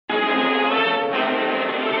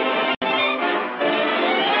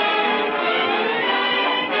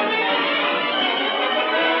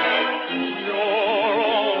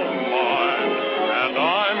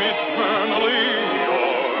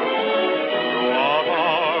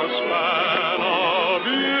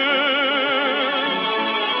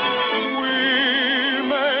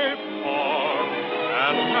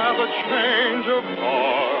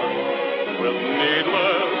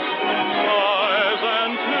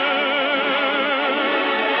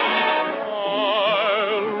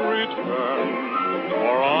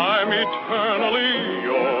eternally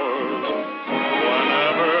yours.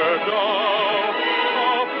 Whenever doubt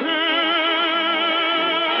appears,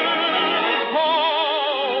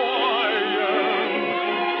 how I yearn.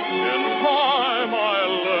 In time I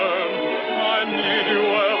learn I need you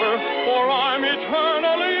ever, for I'm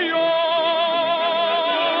eternally yours.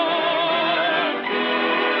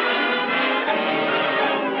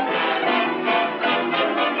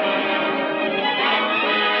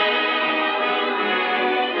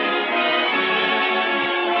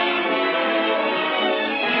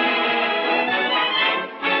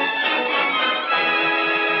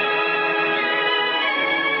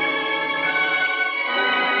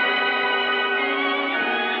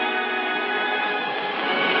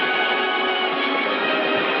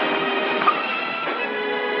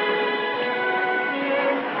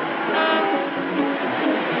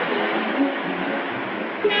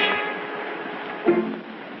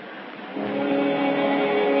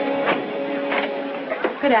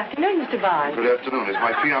 Good afternoon, Mr. Bard. Good afternoon. Is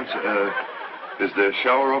my fiancé, is the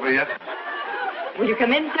shower over yet? Will you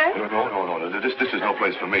come in, sir? No. This is no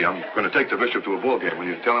place for me. I'm going to take the bishop to a ball game. Will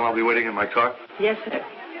you tell him I'll be waiting in my car? Yes, sir.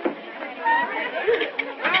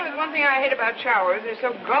 Well, there's one thing I hate about showers. They're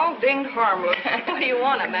so gall-dinged harmless. What do you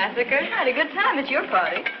want, a massacre? Had a good time. It's your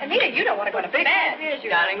party. Anita, you don't want to go to big man.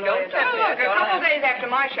 Darling, don't touch Well, look, a couple days after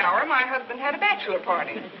my shower, my husband had a bachelor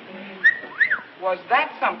party. Was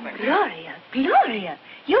that something? Gloria,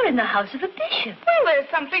 you're in the house of a bishop. Well, there's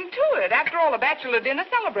something to it. After all, a bachelor dinner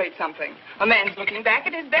celebrates something. A man's looking back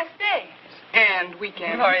at his best days. And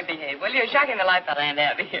weekends. Glory, behave, will you? You're shocking the life out of Aunt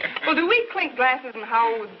Abby here. Well, do we clink glasses and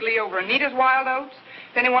howl with glee over Anita's wild oats?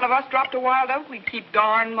 If any one of us dropped a wild oat, we'd keep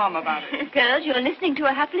darn mum about it. Girls, you're listening to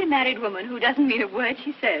a happily married woman who doesn't mean a word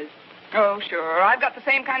she says. Oh, sure. I've got the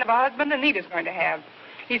same kind of a husband Anita's going to have.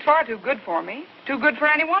 He's far too good for me. Too good for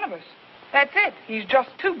any one of us. That's it. He's just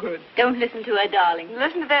too good. Don't listen to her, darling.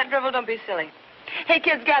 Listen to that drivel. Don't be silly. Hey,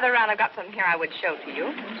 kids, gather around. I've got something here I would show to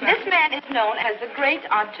you. This man is known as the Great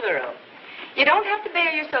Arturo. You don't have to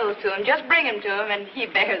bare your souls to him. Just bring him to him, and he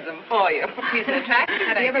bears them for you. He's an attractive.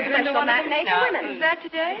 Have you ever been to one matinee for women? Is that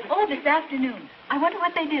today? Oh, this afternoon. I wonder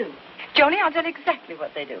what they do. Joni, I'll tell you exactly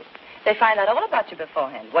what they do. They find out all about you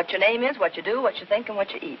beforehand. What your name is, what you do, what you think, and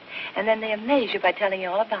what you eat. And then they amaze you by telling you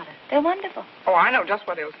all about it. They're wonderful. Oh, I know just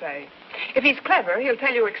what he'll say. If he's clever, he'll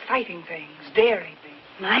tell you exciting things, daring things.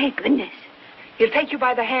 My goodness. He'll take you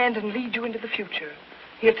by the hand and lead you into the future.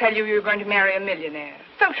 He'll tell you you're going to marry a millionaire.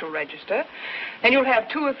 Social register. And you'll have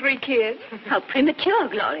 2 or 3 kids. How premature,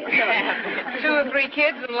 Gloria. 2 or 3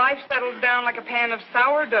 kids, and life settles down like a pan of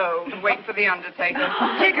sourdough to wait for the undertaker.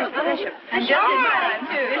 Here comes the bishop. And just in time,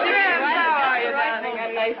 too. How are you, darling?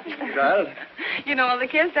 I'm nice. Child? You know all the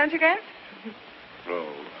kids, don't you, Gramps?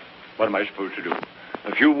 Oh, what am I supposed to do?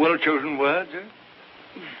 A few well-chosen words, eh?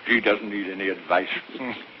 She doesn't need any advice.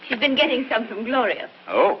 She's been getting some from Gloria.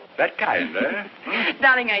 Oh, that kind, eh?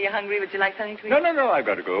 Darling, are you hungry? Would you like something to eat? No, I've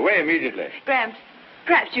got to go away immediately. Gramps,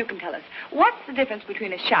 perhaps you can tell us. What's the difference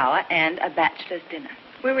between a shower and a bachelor's dinner?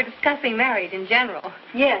 We were discussing marriage in general.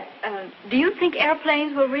 Yes. Do you think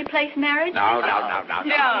airplanes will replace marriage? Now.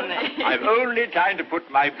 Johnny. I'm only trying to put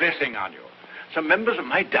my blessing on you. Some members of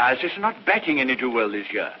my diocese are not batting any too well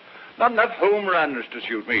this year. Not enough home runs to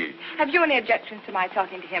suit me. Have you any objections to my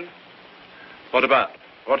talking to him? What about?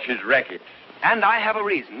 What's his racket? And I have a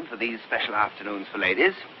reason for these special afternoons for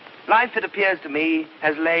ladies. Life, it appears to me,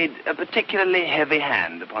 has laid a particularly heavy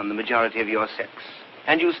hand upon the majority of your sex.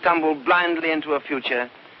 And you stumble blindly into a future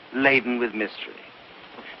laden with mystery.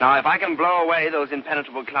 Now, if I can blow away those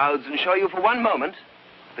impenetrable clouds and show you for one moment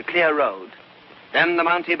the clear road, then the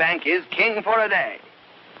mountebank is king for a day.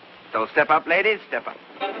 So step up, ladies, step up.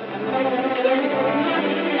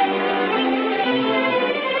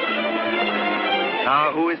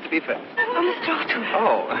 Now, who is to be first? Oh, Mr. O'Toole.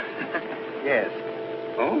 Oh, yes.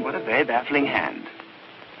 Oh, what a very baffling hand.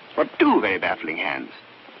 What 2 very baffling hands.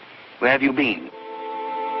 Where have you been?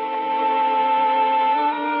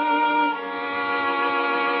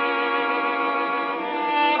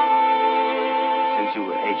 Since you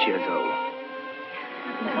were 8 years old.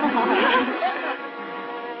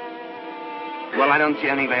 Well, I don't see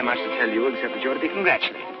anything very much to tell you except that you ought to be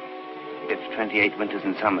congratulated. If 28 winters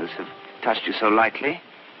and summers have touched you so lightly,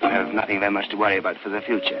 you have nothing very much to worry about for the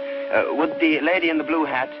future. Would the lady in the blue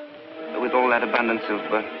hat, with all that abundance of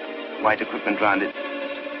white equipment round it...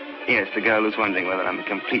 Yes, the girl who's wondering whether I'm a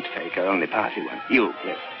complete fake or only partly one. You,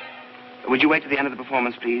 yes. Would you wait to the end of the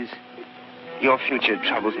performance, please? Your future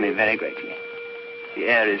troubles me very greatly. The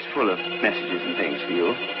air is full of messages and things for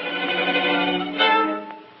you.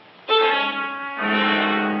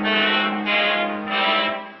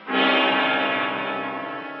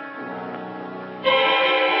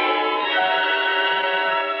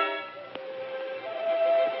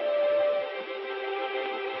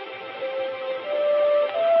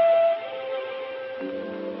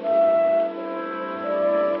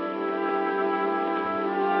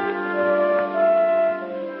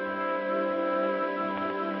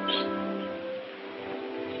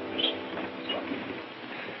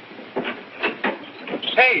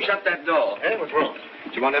 Hey, shut that door. Hey, what's wrong?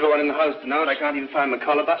 Do you want everyone in the house to know it? I can't even find my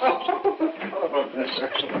collar button.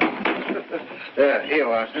 There, here you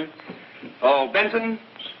are, sir. Oh, Benson,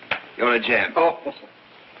 you're a gem. Oh.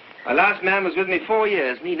 My last man was with me 4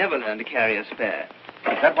 years, and he never learned to carry a spare.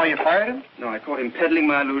 Is that why you fired him? No, I caught him peddling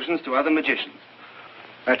my illusions to other magicians.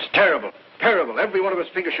 That's terrible. Terrible. Every one of his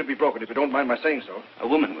fingers should be broken, if you don't mind my saying so. A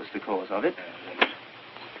woman was the cause of it.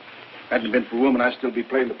 Hadn't it been for a woman, I'd still be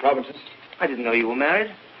playing the provinces. I didn't know you were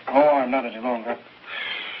married. Oh, I'm not any longer.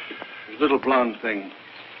 This little blonde thing.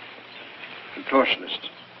 Contortionist.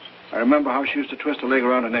 I remember how she used to twist her leg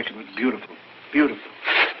around her neck. It was beautiful. Beautiful.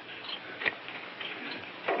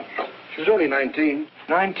 She was only 19.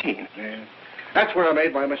 19? Yeah. That's where I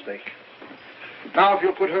made my mistake. Now, if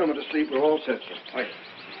you'll put Herman to sleep, we're all set, sir. Right.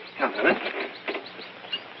 Come, Herman.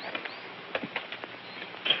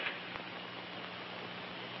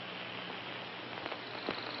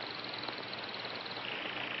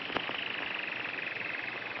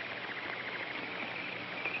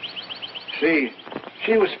 See,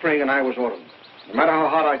 she was spring and I was autumn. No matter how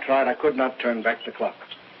hard I tried, I could not turn back the clock.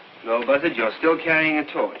 No, Buzzard, you're still carrying a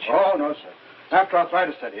torch. Oh, no, sir. After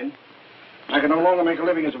arthritis set in, I could no longer make a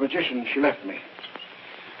living as a magician. She left me.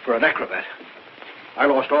 For an acrobat. I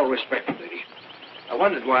lost all respect, lady. I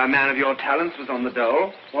wondered why a man of your talents was on the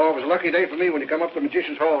dole. Oh, it was a lucky day for me when you come up to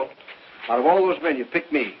Magician's Hall. Out of all those men, you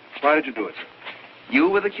picked me. Why did you do it, sir? You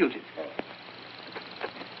were the cutest.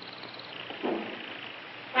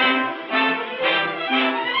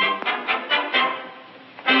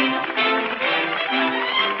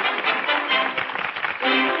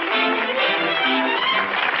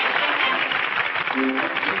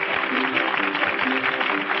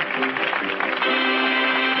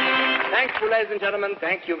 Ladies and gentlemen,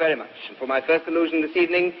 thank you very much. And for my first illusion this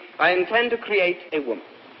evening, I intend to create a woman.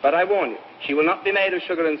 But I warn you, she will not be made of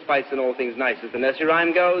sugar and spice and all things nice, as the nursery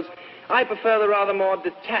rhyme goes. I prefer the rather more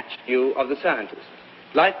detached view of the scientist.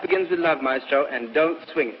 Life begins with love, maestro, and don't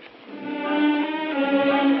swing it.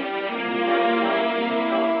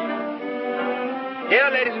 Here,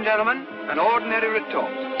 ladies and gentlemen, an ordinary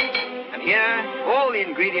retort. And here, all the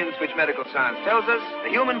ingredients which medical science tells us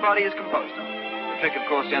the human body is composed of. The trick, of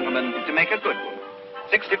course, gentlemen, is to make a good one.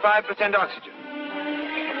 65% oxygen.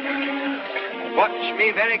 Watch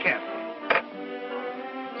me very carefully.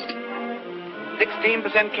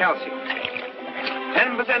 16% calcium.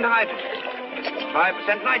 10% hydrogen.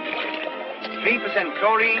 5% nitrogen. 3%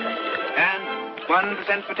 chlorine. And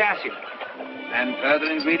 1% potassium. And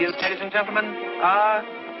further ingredients, ladies and gentlemen, are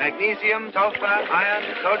magnesium, sulfur, iron,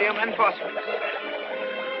 sodium, and phosphorus.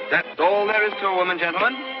 That's all there is to a woman,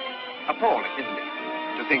 gentlemen. Appalling, isn't it?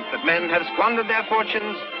 To think that men have squandered their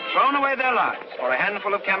fortunes, thrown away their lives for a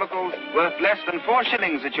handful of chemicals worth less than 4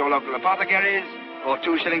 shillings at your local apothecaries, or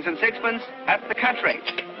 2 shillings and 6pence at the cut rate.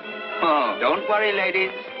 Oh, don't worry,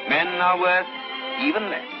 ladies. Men are worth even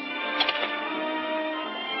less.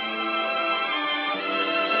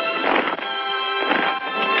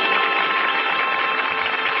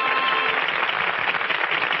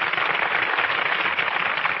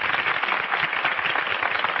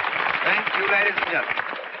 Thank you, ladies and gentlemen.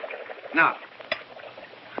 Now,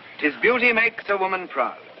 'tis beauty makes a woman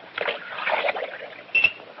proud.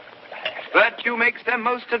 Virtue makes them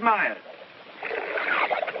most admired.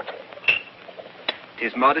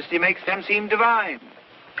 'Tis modesty makes them seem divine.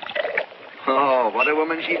 Oh, what a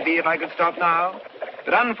woman she'd be if I could stop now.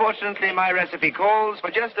 But unfortunately, my recipe calls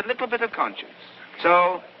for just a little bit of conscience.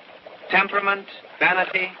 So, temperament,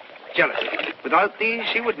 vanity, jealousy. Without these,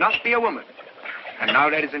 she would not be a woman. And now,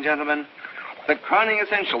 ladies and gentlemen, the crowning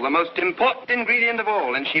essential, the most important ingredient of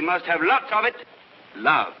all, and she must have lots of it,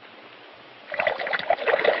 love.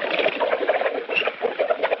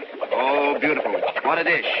 Oh, beautiful. What a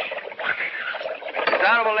dish.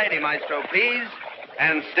 Desirable lady, maestro, please,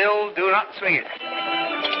 and still do not swing it.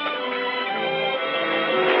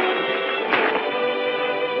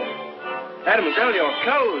 Mademoiselle, your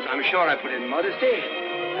clothes. I'm sure I put in modesty.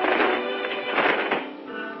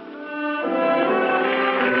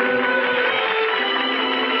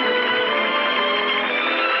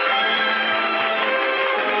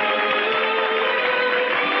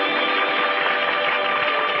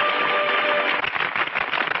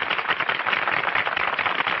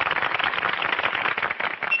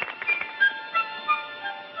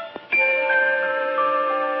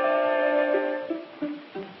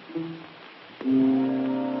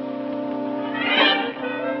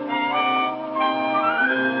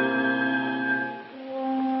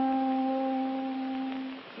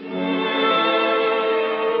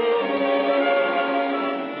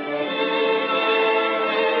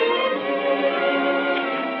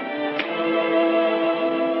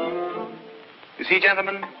 see,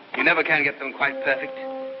 gentlemen, you never can get them quite perfect.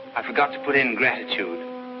 I forgot to put in gratitude.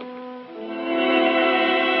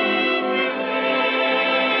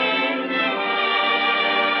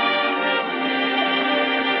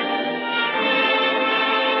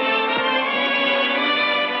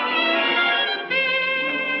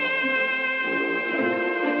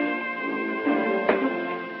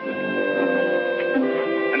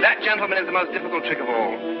 And that, gentlemen, is the most difficult trick of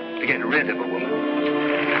all, to get rid of a woman.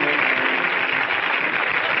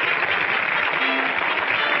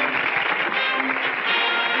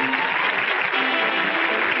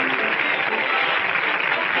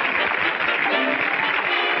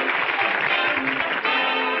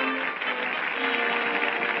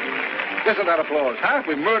 Listen to that applause, huh?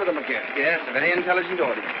 We murdered them again. Yes, a very intelligent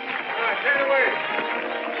audience. All right, take it away.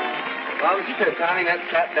 Well, Connie, that's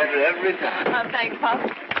that better every time. Oh, thanks, Pop.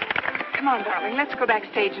 Come on, darling. Let's go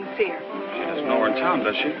backstage and see her. She doesn't know we're in town,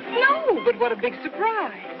 does she? No, but what a big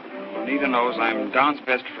surprise. Nita knows I'm Don's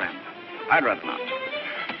best friend. I'd rather not.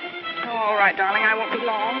 All right, darling. I won't be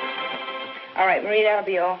long. All right, Marie, that'll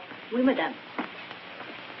be all. Oui, madame.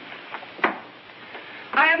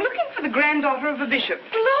 I am looking for the granddaughter of a bishop.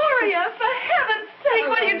 Gloria, for heaven's sake,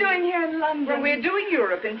 what are you doing here in London? Well, we're doing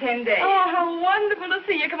Europe in 10 days. Oh, how wonderful to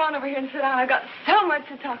see you. Come on over here and sit down. I've got so much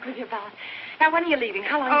to talk with you about. Now, when are you leaving?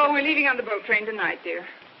 How long? Oh, we're leaving on the boat train tonight, dear.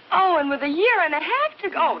 Oh, and with a year and a half to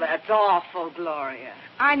go. Oh, that's awful, Gloria.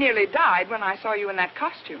 I nearly died when I saw you in that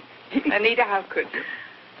costume. Anita, how could you?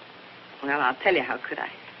 Well, I'll tell you how could I.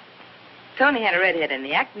 Tony had a redhead in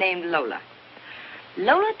the act named Lola.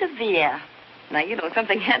 Lola DeVere. Now, you know,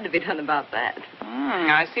 something had to be done about that.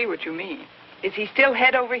 I see what you mean. Is he still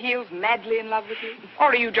head over heels, madly in love with you? Or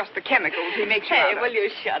are you just the chemicals he makes you Hey, out of? will you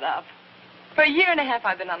shut up? For a year and a half,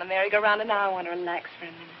 I've been on the merry-go-round, and now I want to relax for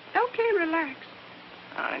a minute. Okay, relax.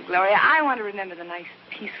 Oh, Gloria, I want to remember the nice,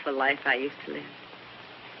 peaceful life I used to live.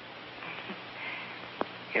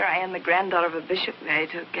 Here I am, the granddaughter of a bishop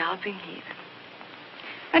married to a galloping heathen.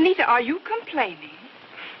 Anita, are you complaining?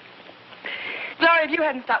 Gloria, if you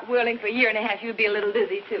hadn't stopped whirling for a year and a half, you'd be a little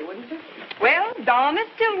dizzy, too, wouldn't you? Well, Don is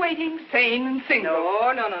still waiting, sane and single.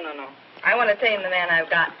 No. I want to tame the man I've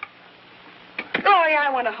got. Gloria, I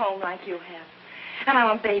want a home like you have. And I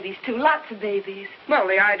want babies, too. Lots of babies. Well,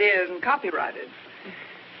 the idea isn't copyrighted.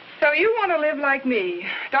 So you want to live like me.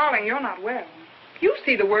 Darling, you're not well. You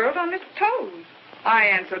see the world on its toes. I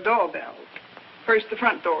answer doorbells. First the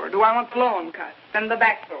front door. Do I want the lawn cut? Then the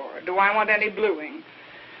back door. Do I want any bluing?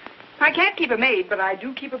 I can't keep a maid, but I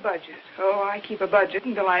do keep a budget. Oh, I keep a budget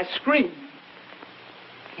until I scream.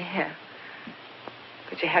 Yeah.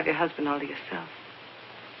 But you have your husband all to yourself.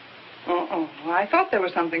 I thought there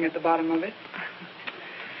was something at the bottom of it.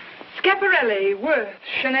 Schiaparelli, Worth,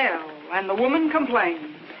 Chanel, and the woman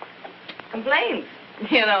complains. Complains.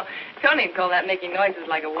 You know, Tony'd call that making noises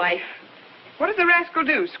like a wife. What does the rascal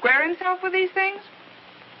do, square himself with these things?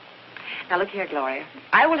 Now, look here, Gloria.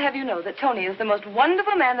 I will have you know that Tony is the most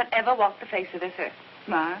wonderful man that ever walked the face of this earth.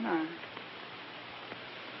 My.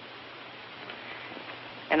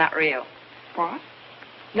 They're not real. What?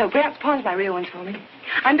 No, Gramps pawned my real ones for me.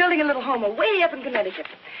 I'm building a little home way up in Connecticut.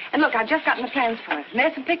 And look, I've just gotten the plans for it. And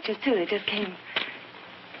there's some pictures, too. They just came.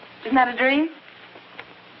 Isn't that a dream?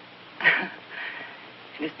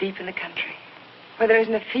 It is deep in the country, where there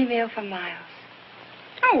isn't a female for miles.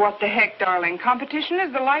 Oh, what the heck, darling. Competition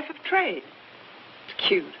is the life of trade. It's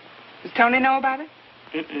cute. Does Tony know about it?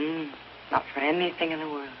 Not for anything in the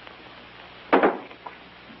world.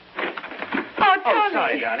 Oh,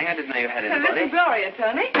 sorry, darling. I didn't know you had anybody. This is Gloria,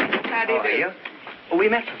 Tony. How do you do? Are you? Oh, we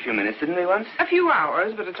met for a few minutes, didn't we, once? A few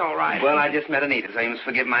hours, but it's all right. Well, I just met Anita, so you must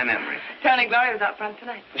forgive my memory. Tony, Gloria was out front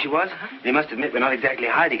tonight. She was? You must admit we're not exactly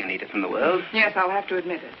hiding Anita from the world. Yes, I'll have to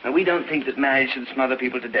admit it. Now, we don't think that marriage should smother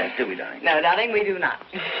people to death, do we, darling? No, darling, we do not.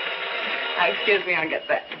 Now, excuse me, I'll get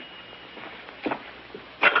that.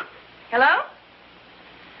 Hello?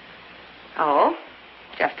 Oh,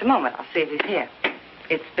 just a moment. I'll see if he's here.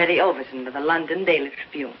 It's Betty Overton of the London Daily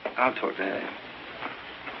Tribune. I'll talk to her.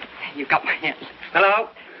 You got my hand. Hello?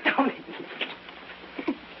 Tony.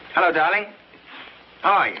 Hello, darling.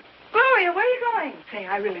 How are you? Gloria, where are you going? Say,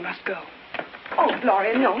 I really must go. Oh,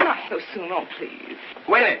 Gloria, no, not so soon. Oh, please.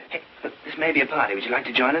 Wait a minute. Hey, look, this may be a party. Would you like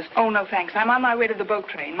to join us? Oh, no, thanks. I'm on my way to the boat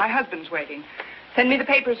train. My husband's waiting. Send me the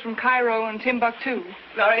papers from Cairo and Timbuktu.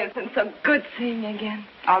 Gloria, it's been so good seeing you again.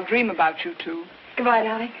 I'll dream about you, too. Goodbye,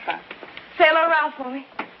 darling. Bye. Say hello to Ralph for me.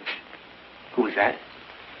 Who was that?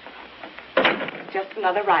 Just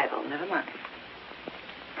another rival. Never mind.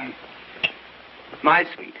 My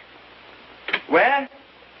sweet. Where?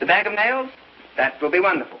 The bag of nails? That will be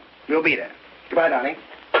wonderful. We'll be there. Goodbye, darling.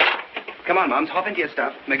 Come on, Mums, hop into your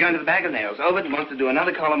stuff. We're going to the Bag of Nails. Obert wants to do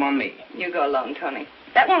another column on me. You go alone, Tony.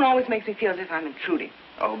 That one always makes me feel as if I'm intruding.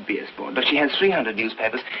 Oh, be a sport. Look, she has 300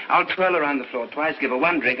 newspapers. I'll twirl her around the floor twice, give her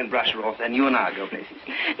one drink, and brush her off. Then you and I'll go places.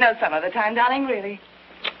 No, some other time, darling, really.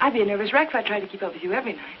 I'd be a nervous wreck if I tried to keep up with you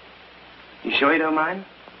every night. You sure you don't mind?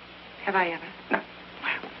 Have I ever? No.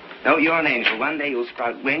 No, you're an angel. One day you'll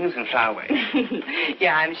sprout wings and fly away.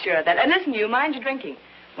 Yeah, I'm sure of that. And listen, you mind your drinking.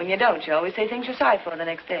 When you don't, you always say things you're sorry for the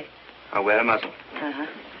next day. I'll wear a muzzle. Uh-huh.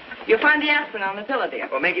 You'll find the aspirin on the pillow, dear.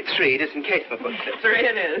 Well, make it 3, just in case my foot slips. 3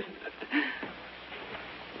 it is.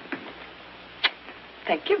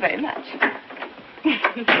 Thank you very much.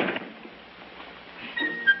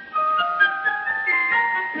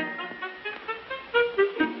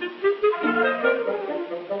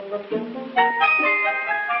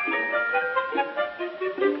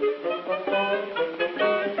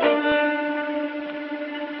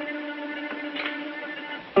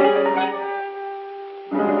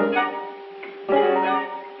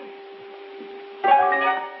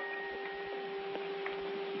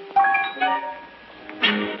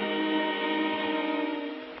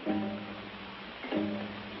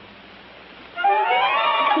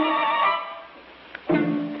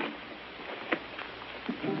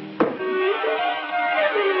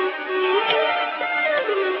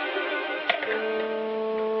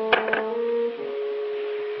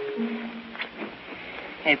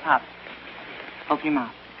 Hey, Pop. Open your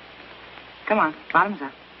mouth. Come on, bottoms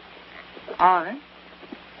up. All of it.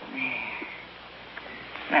 There.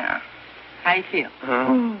 Now, how do you feel?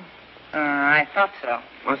 I thought so.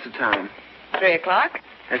 What's the time? 3 o'clock?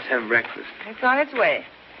 Let's have breakfast. It's on its way.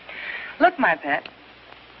 Look, my pet.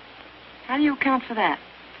 How do you account for that?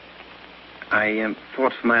 I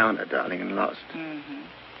fought for my honor, darling, and lost. Mm-hmm.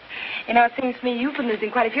 You know, it seems to me you've been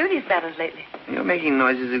losing quite a few of these battles lately. You're making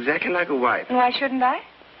noises exactly like a wife. And why shouldn't I?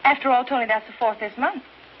 After all, Tony, that's the 4th this month.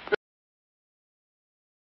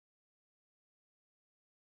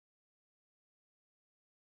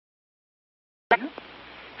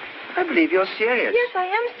 I believe you're serious. Yes, I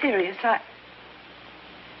am serious.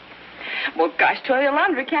 Well, gosh, Tony, the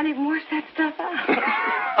laundry can't even wash that stuff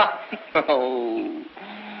out.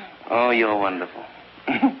 Oh, you're wonderful.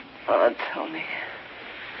 Oh, Tony.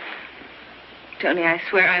 Tony, I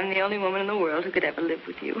swear I'm the only woman in the world who could ever live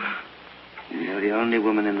with you. You're the only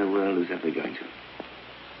woman in the world who's ever going to.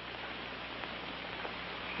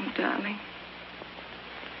 Oh, darling.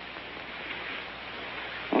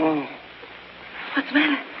 Oh. What's the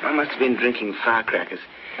matter? I must have been drinking firecrackers.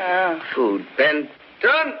 Oh. Food. Benton!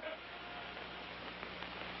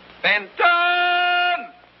 Benton!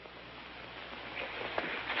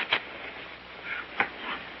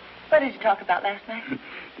 What did you talk about last night?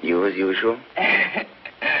 You as usual.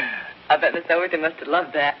 I bet Miss Overton must have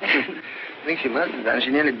loved that. I think she must have done. She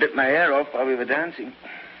nearly bit my hair off while we were dancing.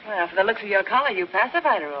 Well, for the looks of your collar, you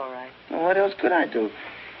pacified her all right. Well, what else could I do?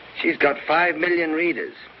 She's got 5 million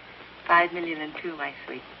readers. 5,000,002, my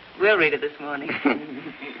sweet. We'll read it this morning.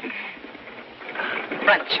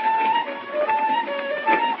 Brunch.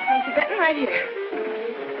 Thank you, Benton, right here.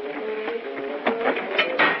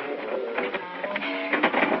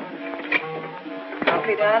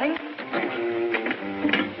 Coffee, darling.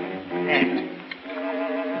 There.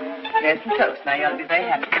 There's some toast. Now, you ought to be very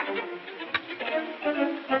happy.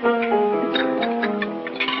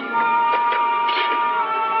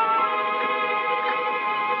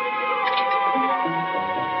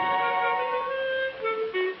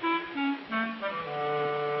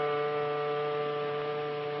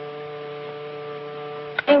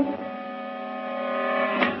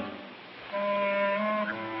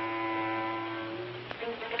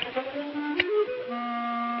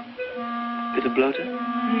 Bit of bloater?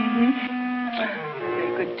 Mm-hmm.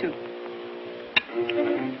 Very good, too.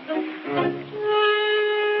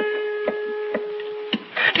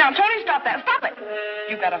 Now, Tony, stop that. Stop it.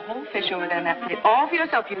 You've got a whole fish over there in that plate. All for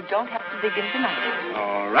yourself. You don't have to dig in tonight.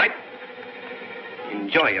 All right.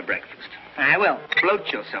 Enjoy your breakfast. I will.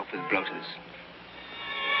 Bloat yourself with bloaters.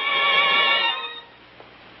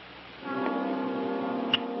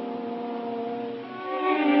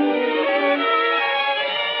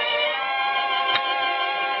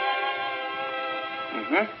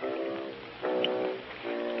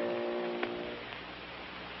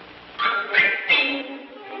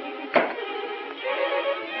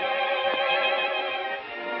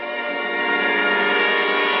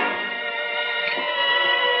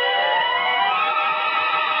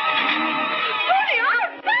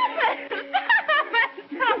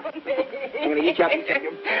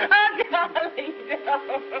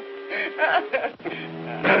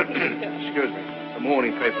 Excuse me. The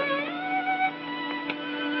morning paper.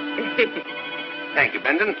 Thank you,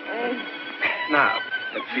 Benton. Now,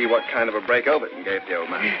 let's see what kind of a break Overton gave the old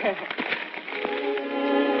man.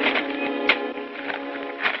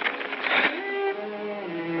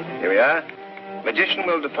 Here we are. Magician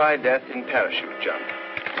will defy death in parachute jump.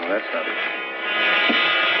 Oh, that's lovely.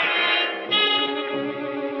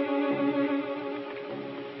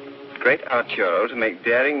 Great Arturo to make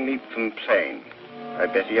daring leap from plane by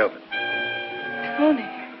Betty Overton. Tony.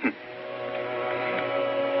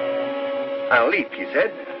 I'll leap, he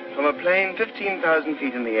said, from a plane 15,000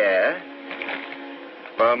 feet in the air,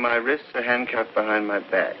 while my wrists are handcuffed behind my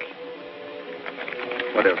back.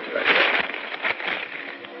 What else did I say?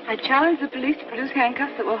 I challenge the police to produce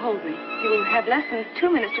handcuffs that will hold me. He will have less than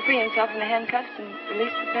 2 minutes to free himself from the handcuffs and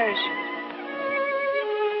release the parachute.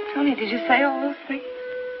 Tony, did you say all those things?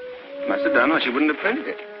 Must have done, or she wouldn't have printed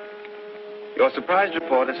it. Your surprise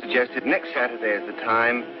reporter suggested next Saturday as the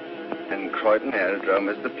time, and Croydon Aerodrome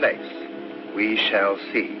as the place. We shall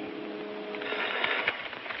see.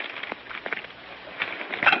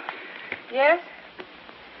 Yes?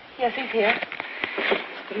 Yes, he's here.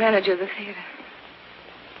 It's the manager of the theater.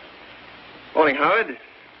 Morning, Howard.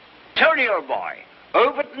 Tony, old boy,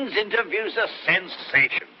 Overton's interview's a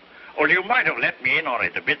sensation. Well, you might have let me in on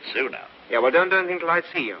it a bit sooner. Yeah, well, don't do anything till I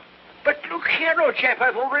see you. But look here, old chap,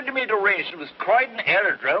 I've already made arrangements with Croydon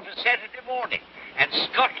Aerodrome for Saturday morning. And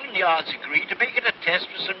Scotland Yard's agreed to make it a test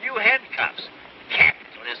for some new handcuffs.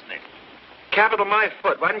 Capital, isn't it? Capital my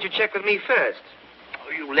foot. Why didn't you check with me first?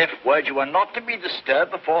 Oh, you left word you were not to be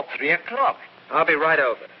disturbed before 3 o'clock. I'll be right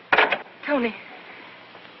over. Tony,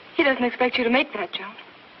 he doesn't expect you to make that jump.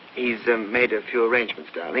 He's made a few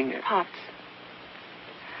arrangements, darling.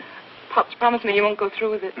 Pops, promise me you won't go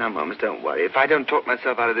through with it. No, Mama, don't worry. If I don't talk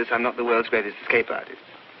myself out of this, I'm not the world's greatest escape artist.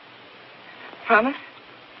 Promise?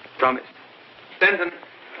 Promise. Benton.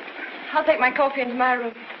 I'll take my coffee into my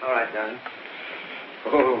room. All right, darling.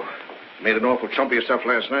 Oh, made an awful chump of yourself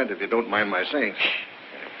last night, if you don't mind my saying.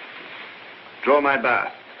 Draw my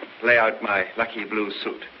bath. Lay out my lucky blue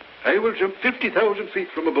suit. I will jump 50,000 feet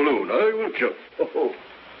from a balloon. I will jump. Oh.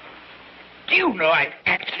 Do you know I've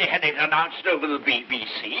actually had it announced over the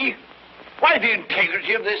BBC? Why, the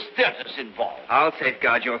integrity of this theatre's involved. I'll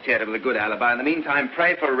safeguard your theater with a good alibi. In the meantime,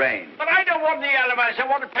 pray for rain. But I don't want the alibis. I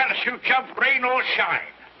want a parachute jump, rain or shine.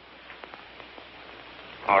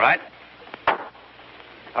 All right.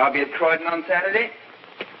 I'll be at Croydon on Saturday.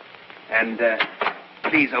 And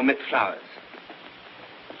please omit flowers.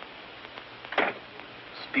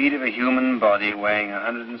 Speed of a human body weighing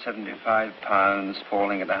 175 pounds,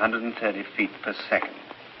 falling at 130 feet per second.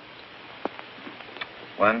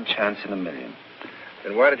 One chance in a million.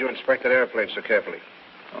 Then why did you inspect that airplane so carefully?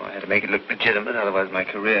 Oh, I had to make it look legitimate, otherwise my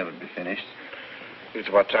career would be finished. It's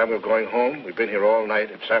about time we're going home. We've been here all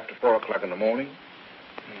night. It's after 4 o'clock in the morning.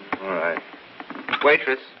 All right.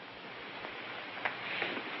 Waitress,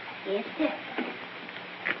 Yes, sir.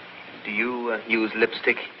 do you use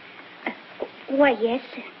lipstick? Why, yes,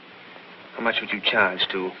 sir. How much would you charge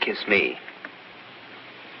to kiss me?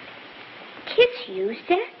 Kiss you,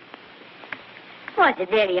 sir? What the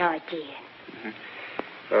very idea.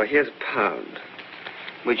 Well, here's £1.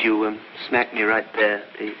 Would you smack me right there,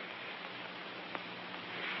 please?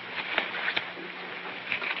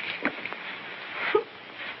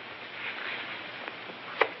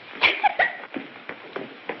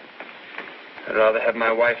 I'd rather have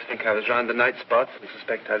my wife think I was round the night spots than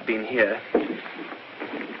suspect I'd been here.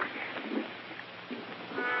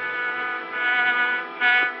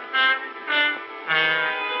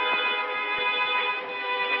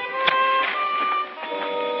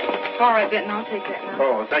 All right, Benton, I'll take that now.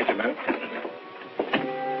 Oh, thank you, ma'am.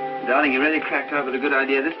 Darling, you really cracked out with a good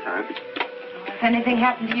idea this time. If anything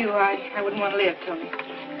happened to you, I wouldn't want to live, Tony.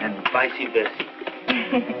 And vice versa.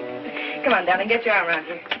 Come on, darling, get your arm around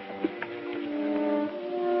here.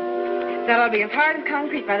 That'll be as hard as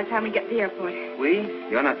concrete by the time we get to the airport. We?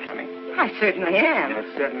 You're not coming. I certainly am. No,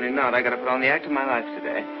 certainly not. I got to put on the act of my life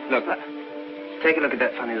today. Look, take a look at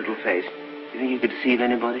that funny little face. You think you could deceive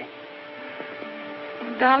anybody?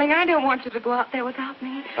 Darling, I don't want you to go out there without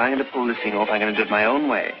me. If I'm going to pull this thing off, I'm going to do it my own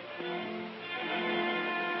way.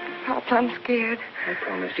 Pops, I'm scared. I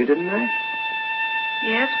promised you, didn't I?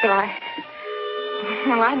 Yes, but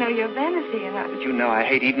well, I know your vanity, and But you know I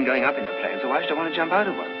hate even going up into planes, so why should I want to jump out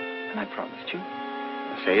of one? And I promised you.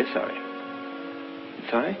 Now say you're sorry.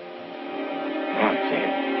 Sorry? Go on, say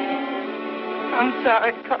it. I'm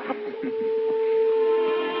sorry, Pop.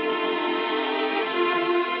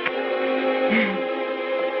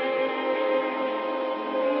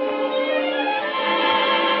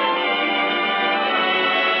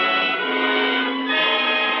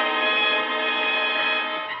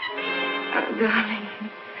 Darling.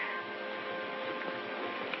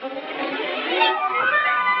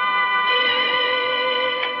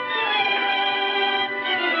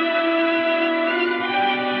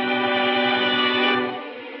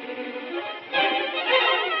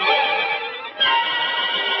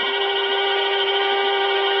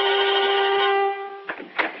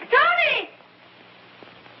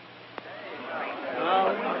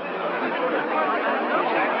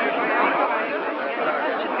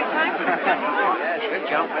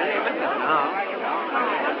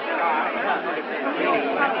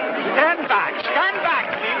 Stand back,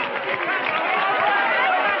 please.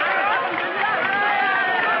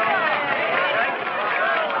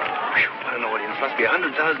 What an audience. Must be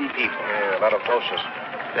 100,000 people. Yeah, a lot of posters.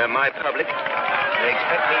 They're my public. They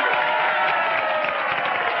expect me to...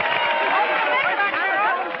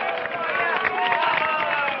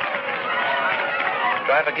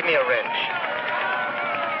 Driver, give me a wrench.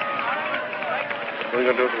 What are you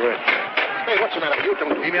going to do with the wrench? Hey, what's the matter with you?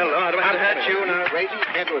 Don't Leave me alone. I don't want to hurt you now. Crazy? You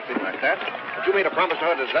can't do a thing like that. But you made a promise to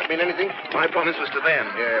her. Does that mean anything? My promise was to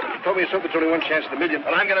them. Yeah, but you told me yourself it's only one chance in a million.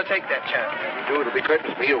 Well, I'm going to take that chance. If you do, it'll be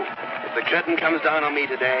curtains for you. If the curtain comes down on me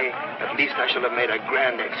today, at least I shall have made a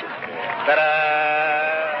grand exit. Ta-da!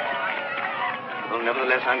 Well,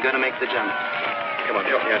 nevertheless, I'm going to make the jump. Come on,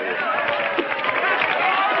 help me out of here.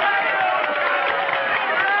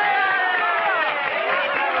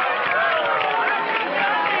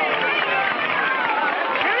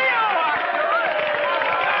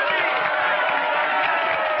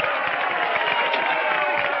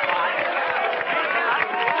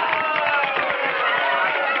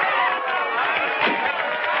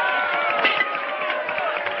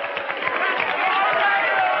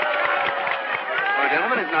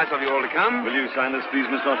 Nice of you all to come. Will you sign this, please,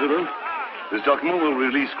 Mr. Arturo? This document will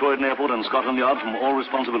release Croydon Airport and Scotland Yard from all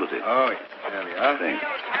responsibility. Oh, yes. There we are. Thanks.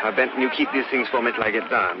 Now, Benton, you keep these things for me till I get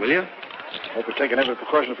down, will you? Hope you're taking every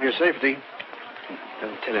precaution for your safety.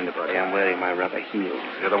 Don't tell anybody I'm wearing my rubber heels.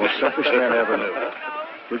 You're the most selfish man I ever knew.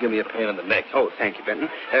 You'll give me a pain in the neck. Oh, thank you, Benton.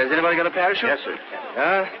 Has anybody got a parachute? Yes, sir.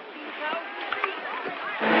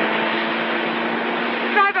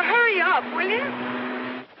 Driver, hurry up, will you?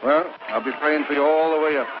 Well, I'll be praying for you all the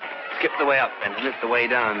way up. Skip the way up, Benton. It's the way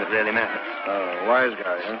down that really matters. Oh, wise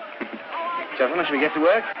guy, huh? Gentlemen, shall we get to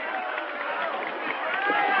work?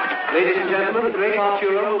 Ladies and gentlemen, the great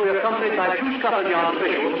Arturo will be accompanied by 2 Scotland Yard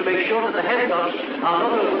officials to make sure that the handcuffs are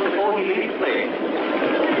not opened before he leaves plane.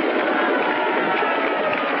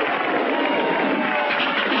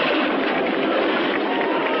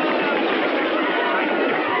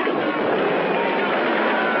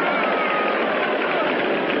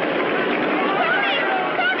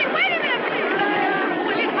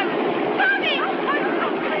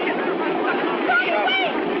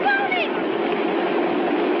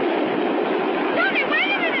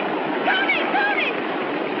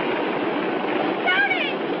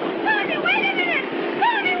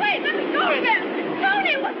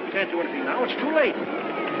 Can't do anything now. It's too late.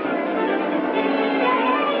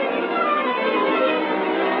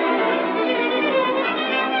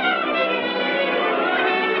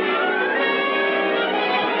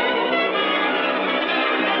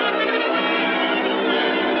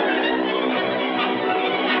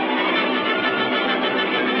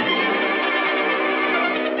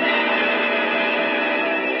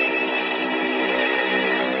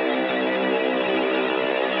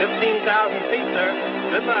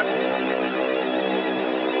 Good luck.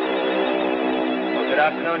 Well, good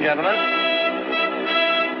afternoon, gentlemen.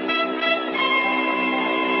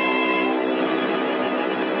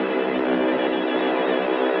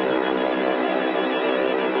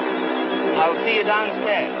 I'll see you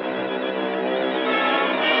downstairs.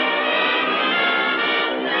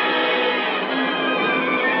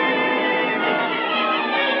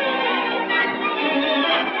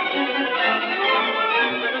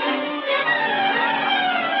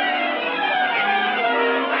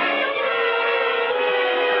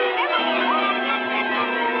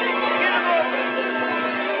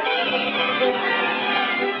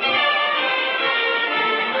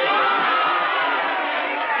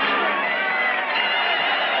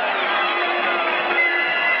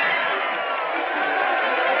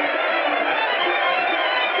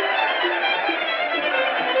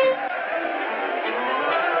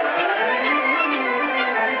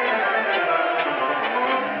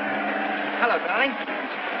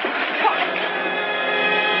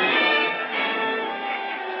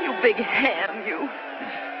 Big ham, you.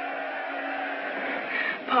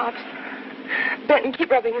 Pops. Benton,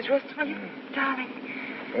 keep rubbing his wrist, will you? Darling.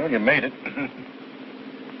 Well, you made it.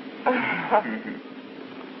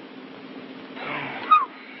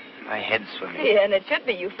 My head's swimming. Yeah, and it should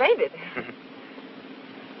be. You fainted.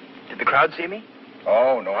 Did the crowd see me?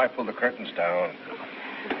 Oh, no, I pulled the curtains down.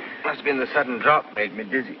 Must have been the sudden drop made me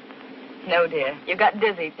dizzy. No, dear. You got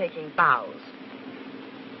dizzy taking bows.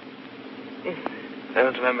 I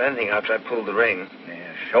don't remember anything after I pulled the ring.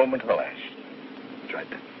 Yeah, show 'em to the last. That's right.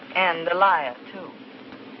 And the liar, too.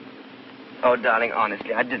 Oh, darling,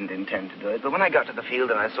 honestly, I didn't intend to do it. But when I got to the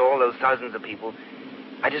field and I saw all those thousands of people,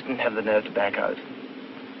 I just didn't have the nerve to back out.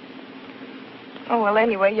 Oh, well,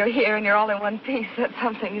 anyway, you're here and you're all in one piece. That's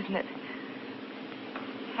something, isn't it?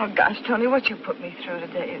 Oh, gosh, Tony, what you put me through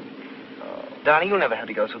today. Oh, darling, you'll never have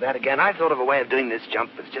to go through that again. I thought of a way of doing this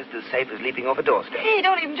jump that's just as safe as leaping off a doorstep. Hey,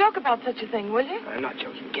 don't even joke about such a thing, will you? I'm not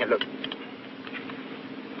joking. Here, look.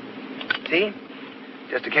 See?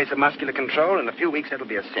 Just a case of muscular control. In a few weeks, it'll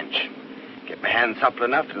be a cinch. Get my hand supple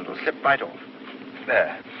enough and it'll slip right off.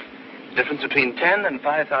 There. Difference between 10 and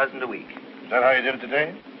 5,000 a week. Is that how you did it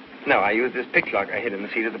today? No, I used this pick lock I hid in the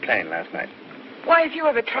seat of the plane last night. Why, if you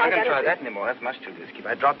ever I'm tried not going that... to try that anymore. That's much too risky. If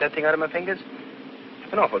I drop that thing out of my fingers,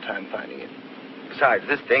 it's an awful time finding it. Besides,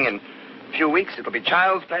 this thing, in a few weeks, it'll be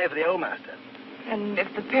child's play for the old master. And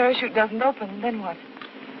if the parachute doesn't open, then what?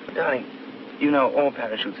 But, darling, you know all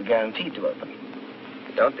parachutes are guaranteed to open. If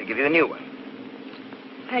they don't, they give you a new one.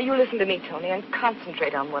 Now, you listen to me, Tony, and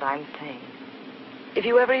concentrate on what I'm saying. If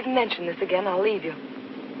you ever even mention this again, I'll leave you.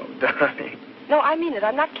 Oh, darling. No, I mean it.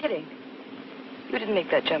 I'm not kidding. You didn't make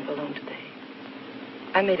that jump alone today.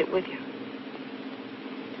 I made it with you.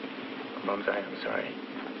 Mums, I am sorry.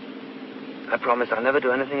 I promise I'll never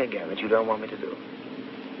do anything again that you don't want me to do.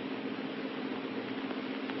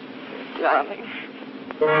 Darling.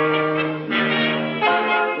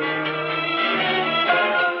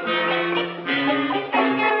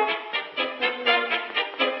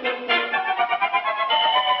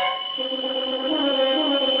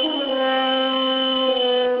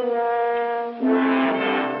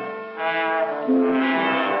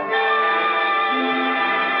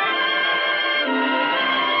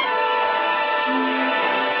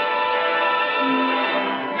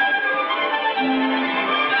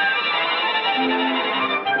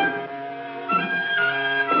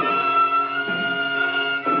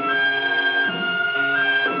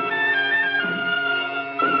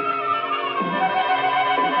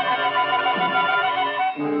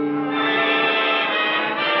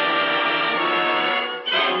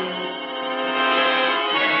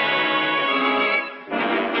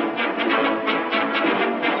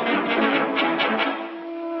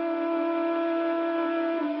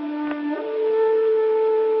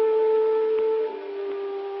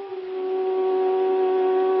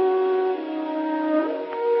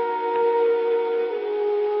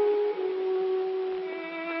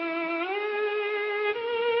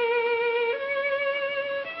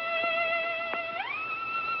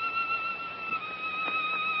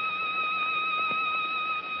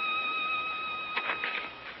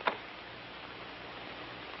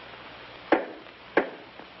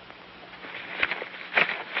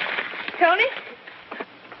 Tony?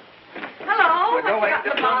 Hello. Well, don't wait.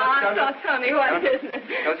 Come on. Oh, Tony, what is it?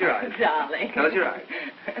 Close your eyes. Darling. Close your eyes.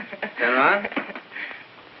 Turn around.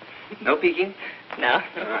 No peeking? No.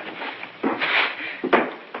 All right.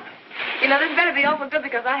 You know, this better be awful good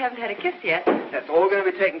because I haven't had a kiss yet. That's all going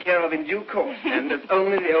to be taken care of in due course, and as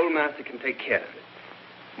only the old master can take care of it.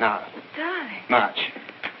 Now, Darling. march.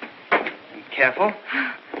 And careful.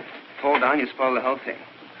 Fall down, you spoil the whole thing.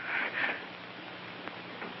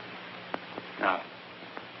 Now,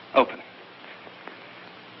 open.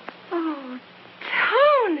 Oh,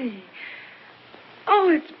 Tony. Oh,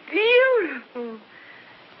 it's beautiful.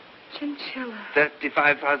 Chinchilla.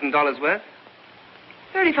 $35,000 worth?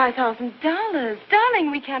 $35,000.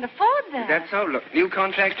 Darling, we can't afford that. Is that so? Look, new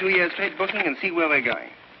contract, 2 years straight booking, and see where we're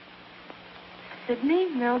going. Sydney,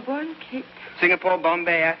 Melbourne, Cape... Singapore,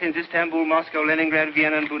 Bombay, Athens, Istanbul, Moscow, Leningrad,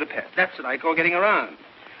 Vienna, and Budapest. That's what I call getting around.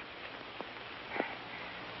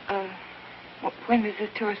 When does this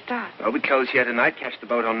tour start? Well, we close here tonight, catch the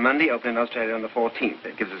boat on Monday, open in Australia on the 14th.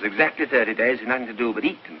 That gives us exactly 30 days with nothing to do but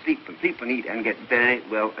eat and sleep and sleep and eat and get very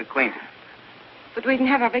well acquainted. But we can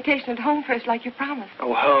have our vacation at home first like you promised.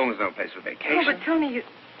 Oh, home is no place for vacation. Oh, but Tony, you...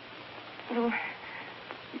 Well,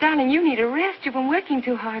 darling, you need a rest. You've been working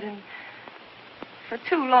too hard and... For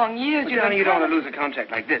 2 long years, Well, darling, you don't want to lose a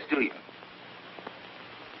contract like this, do you?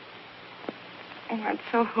 Oh, I'd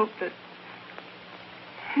so hoped that...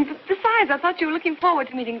 Besides, I thought you were looking forward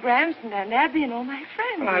to meeting Gramson and Abby and all my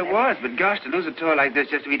friends. Well, I was, but gosh, to lose a tour like this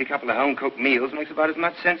just to eat a couple of home-cooked meals makes about as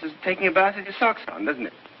much sense as taking a bath with your socks on, doesn't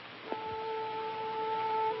it?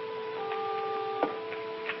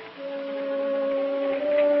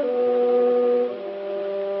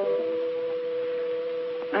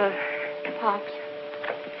 Pops,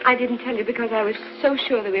 I didn't tell you because I was so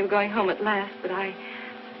sure that we were going home at last, but I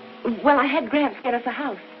had Gramps get us a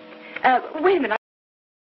house. Wait a minute.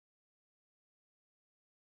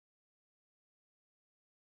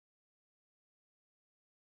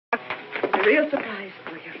 A real surprise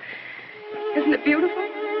for you. Isn't it beautiful?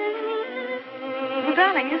 Well,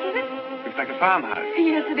 darling, isn't it? Looks like a farmhouse.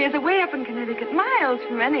 Yes, it is. Away up in Connecticut, miles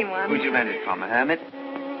from anyone. Who'd you rent it from, a hermit?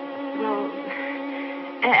 Well,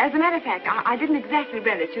 as a matter of fact, I didn't exactly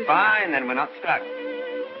rent it. You see. Fine, then we're not stuck.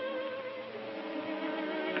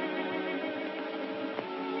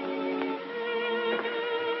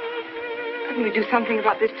 Couldn't we do something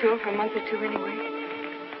about this tour for a month or two anyway?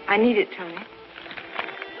 I need it, Tony.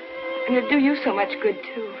 And it'd do you so much good,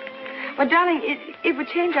 too. Well, darling, it would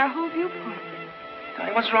change our whole viewpoint.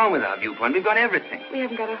 Darling, what's wrong with our viewpoint? We've got everything. We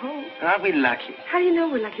haven't got a home. Aren't we lucky? How do you know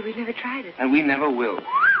we're lucky? We've never tried it. And we never will.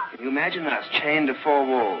 Can you imagine us chained to four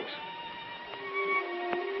walls?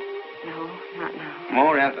 No, not now.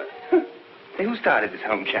 More ever. Hey, who started this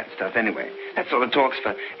home chat stuff anyway? That sort of talk's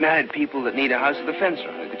for married people that need a house with a fence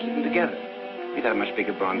around it to keep them together. We'd have a much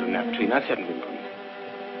bigger bond than that between us, hadn't we, Mom?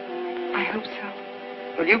 I hope so.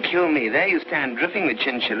 Well, you kill me. There you stand, dripping with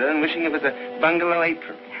chinchilla and wishing it was a bungalow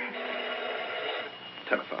apron.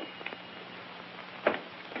 Telephone.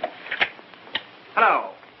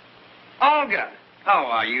 Hello. Olga. How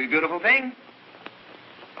are you, beautiful thing?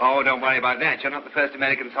 Oh, don't worry about that. You're not the first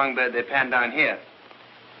American songbird they panned down here.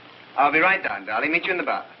 I'll be right down, darling. Meet you in the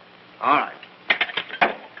bar. All right.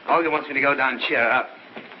 Olga wants me to go down and cheer her up.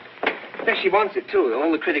 Yes, she wants it, too.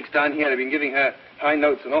 All the critics down here have been giving her high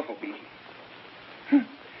notes an awful beating.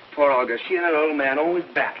 Poor Olga. She and her old man always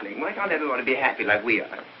battling. Why can't everybody be happy like we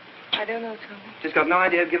are? I don't know, Tony. Just got no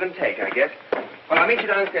idea of give and take, I guess. Well, I'll meet you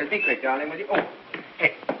downstairs. Be quick, darling, will you? Oh,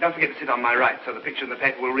 hey, don't forget to sit on my right so the picture in the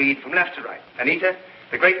paper will read from left to right. Anita,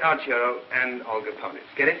 the great Arturo, and Olga Polis.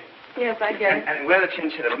 Get it? Yes, I get it. And wear the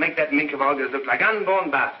chinchilla. It'll make that mink of Olga's look like unborn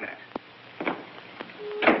bath mat.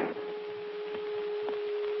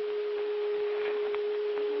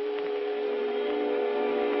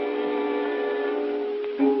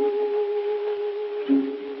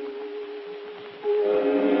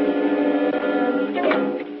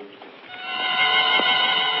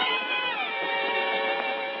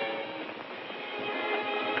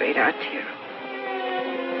 Great Arturo.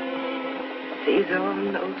 Sees all,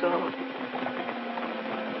 knows all.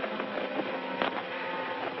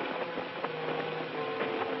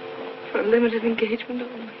 For a limited engagement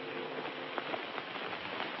only.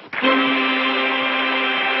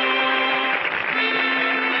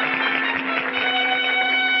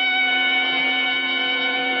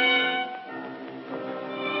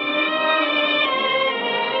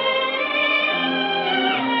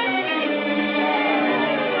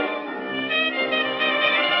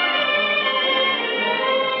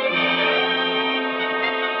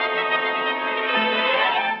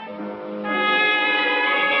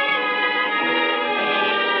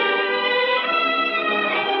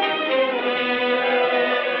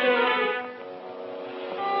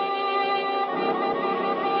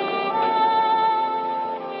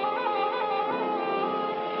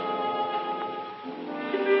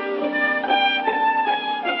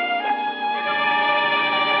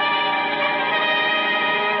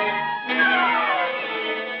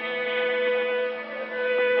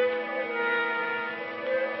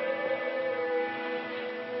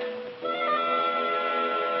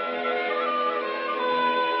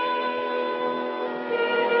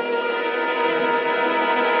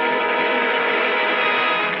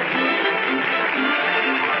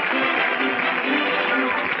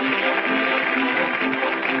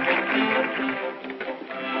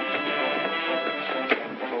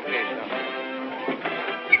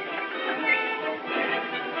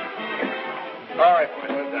 All right, boys,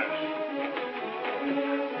 let's dance.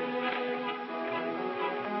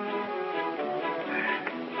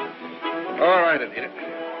 All right, Anita.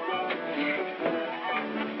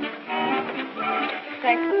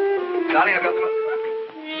 Thanks. Darling, I've got the...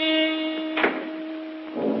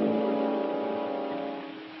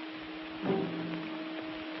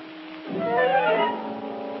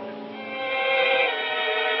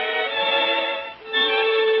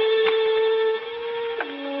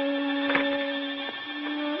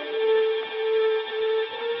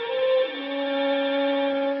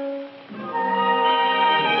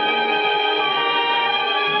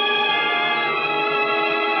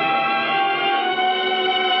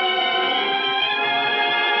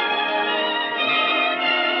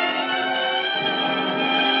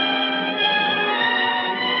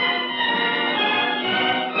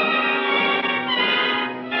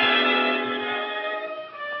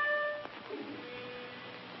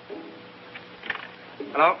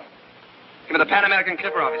 Hello? Give me the Pan American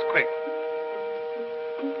Clipper office, quick.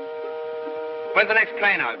 When's the next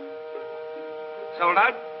train out? Sold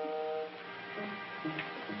out?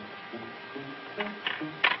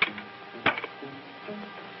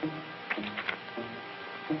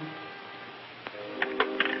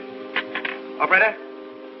 Operator,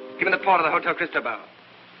 give me the port of the Hotel Cristobal.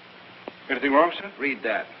 Anything wrong, sir? Read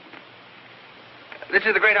that. This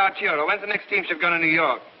is the Great Arturo. When's the next steamship going to New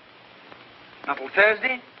York? Not till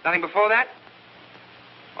Thursday? Nothing before that?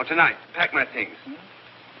 Or tonight? Pack my things.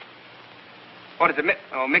 What is it?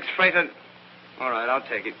 Mixed freighter? All right, I'll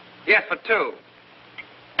take it. Yes, for 2.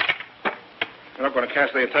 You're not going to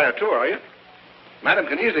cancel the entire tour, are you? Madam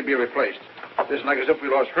can easily be replaced. This isn't like as if we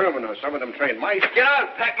lost Herman or some of them trained mice. Get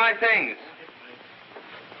out! Pack my things.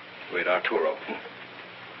 Wait, Arturo.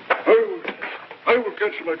 I will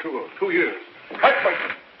cancel my tour. 2 years. Pack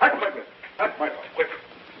my quick.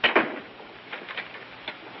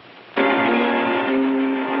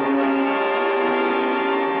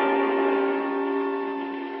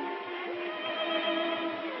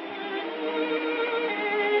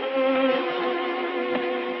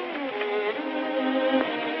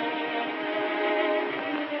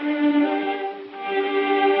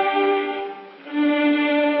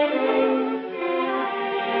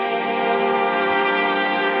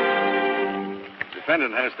 The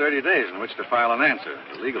defendant has 30 days in which to file an answer.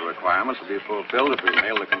 The legal requirements will be fulfilled if we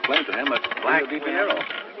mail the complaint to him at Black Pinero.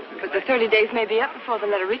 But the 30 days may be up before the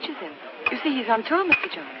letter reaches him. You see, he's on tour, Mr.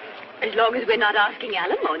 Jones. As long as we're not asking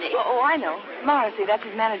alimony. Oh, I know. Morrissey, that's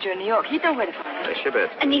his manager in New York. He'd know where to find him. Shibet.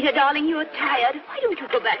 Anita, darling, you're tired. Why don't you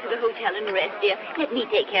go back to the hotel and rest, dear? Let me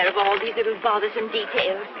take care of all these little bothersome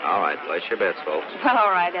details. All right, place your bets, folks. Well, all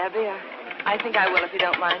right, Abby. I think I will, if you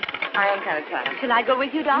don't mind. I am kind of tired. Shall I go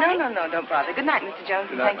with you, darling? No, don't bother. Good night, Mr. Jones.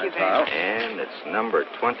 Good night, Thank you my very child. much. And it's number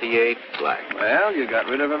 28 Black. Well, you got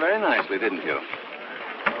rid of her very nicely, didn't you?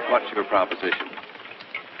 What's your proposition?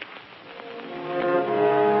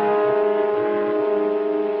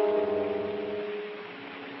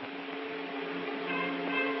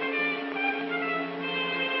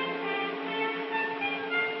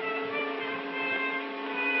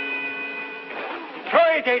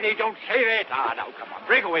 They don't say that. Ah, now, come on.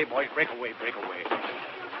 Break away, boys. Break away.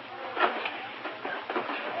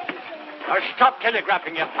 Now, stop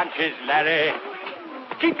telegraphing your punches, Larry.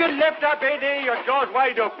 Keep your left up, Eddie. Your jaw's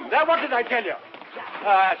wide open. Now, what did I tell you?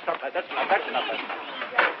 Stop that. That's enough.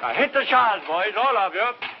 Now, hit the shawls, boys, all of you.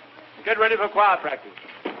 Get ready for choir practice.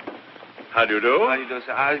 How do you do? How do you do,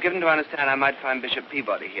 sir? I was given to understand I might find Bishop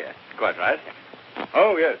Peabody here. Quite right.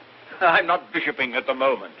 Oh, yes. I'm not bishoping at the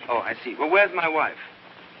moment. Oh, I see. Well, where's my wife?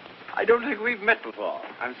 I don't think we've met before.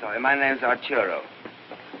 I'm sorry. My name's Arturo.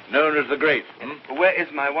 Known as the Great. Well, where is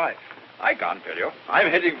my wife? I can't tell you. I'm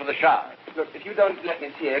heading for the showers. Look, if you don't let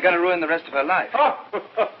me see her, you're going to ruin the rest of her life. Oh.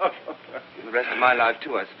 The rest of my life,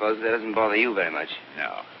 too, I suppose. That doesn't bother you very much.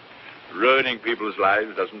 No. Ruining people's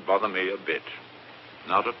lives doesn't bother me a bit.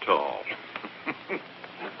 Not at all.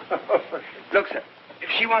 Look, sir, if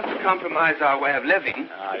she wants to compromise our way of living...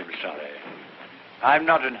 I'm sorry. I'm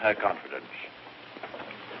not in her confidence.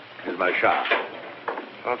 Here's my shower.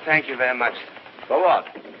 Well, thank you very much. For what?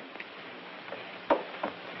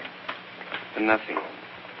 For nothing.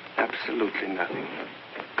 Absolutely nothing.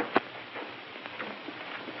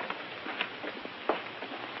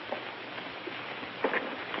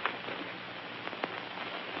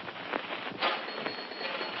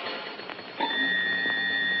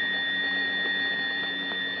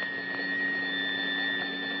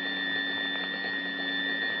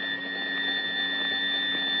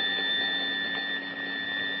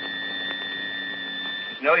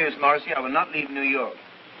 No use, Morrissey. I will not leave New York.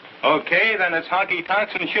 Okay, then it's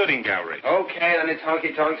honky-tonks and shooting gallery. Okay, then it's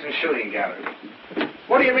honky-tonks and shooting gallery.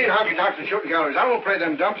 What do you mean, honky-tonks and shooting galleries? I won't play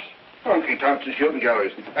them dumps. Honky-tonks and shooting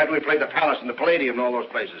galleries. After we played the Palace and the Palladium and all those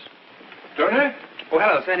places. Don't I? Oh,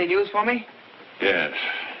 hello. Any news for me? Yes.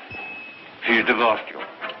 She's divorced you.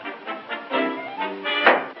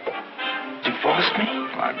 Divorced me?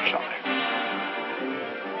 I'm sorry.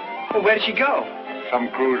 Well, where did she go? Some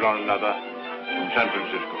cruise on another from San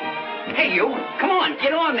Francisco. Hey, you. Come on,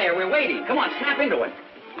 get on there. We're waiting. Come on, snap into it.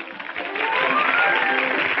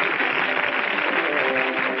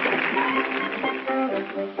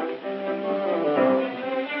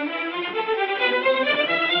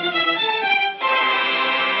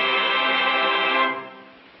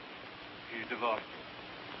 She's divorced you.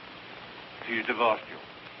 She's divorced you.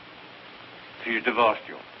 She's divorced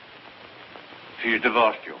you. She's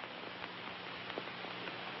divorced you.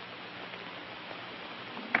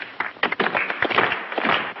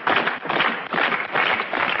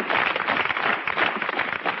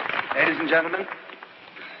 and gentlemen,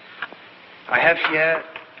 I have here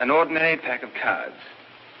an ordinary pack of cards.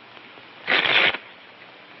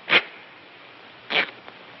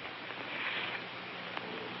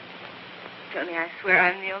 Tony, I swear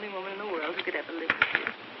I'm the only woman in the world who could ever live with you.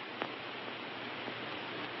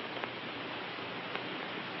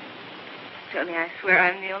 Tony, I swear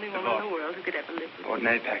I'm the only woman in the world who could ever live with you.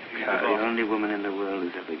 Ordinary pack of cards. The only woman in the world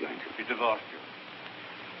who's ever going to. He divorced you.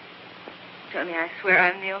 Tony, I swear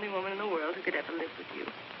I'm the only woman in the world who could ever live with you.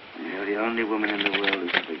 You're the only woman in the world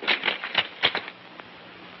who's ever going to.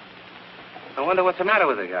 I wonder what's the matter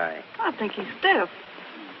with the guy. I think he's stiff.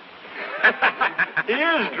 He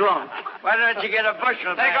is drunk. Why don't you get a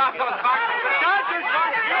bushel? Take off those boxes. Not just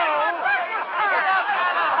one,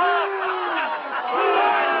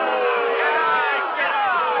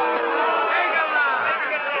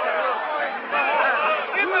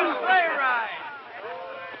 Give him a sleigh ride.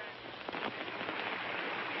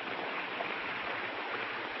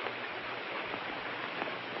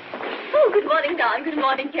 Oh, good morning, Don. Good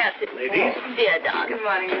morning, Captain. Ladies. Dear Don. Good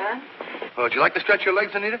morning, Don. Oh, would you like to stretch your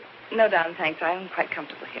legs, Anita? No, Don, thanks. I'm quite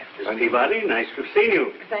comfortable here. Peabody, nice to have seen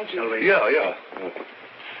you. Thank you. Yeah.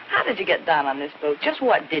 How did you get down on this boat? Just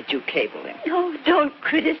what did you cable him? Oh, don't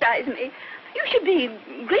criticize me. You should be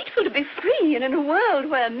grateful to be free and in a world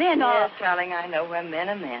where men are... Yes, darling, I know where men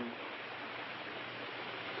are men.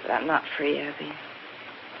 But I'm not free, Abby.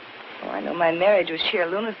 Oh, I know my marriage was sheer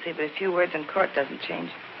lunacy, but a few words in court doesn't change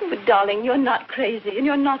it. Oh, but, darling, you're not crazy and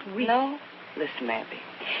you're not weak. No? Listen, Abby.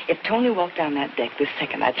 If Tony walked down that deck this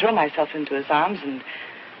second, I'd throw myself into his arms and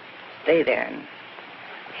stay there and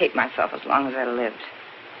hate myself as long as I lived.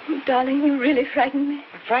 Oh, darling, you really frighten me.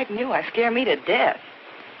 I frighten you. I scare me to death.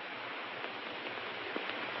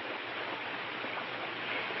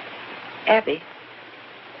 Abby,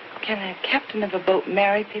 can a captain of a boat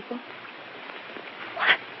marry people?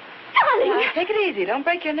 What? Darling! Now, take it easy. Don't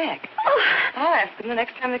break your neck. Oh. I'll ask them the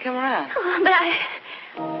next time they come around. Oh, but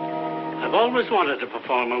I've always wanted to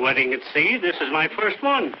perform a wedding at sea. This is my first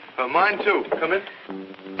one. Mine, too. Come in.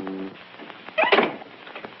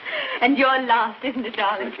 And your last, isn't it,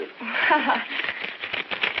 darling?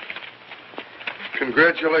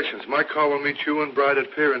 Congratulations. My car will meet you and bride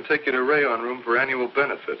at pier and take you to Rayon Room for annual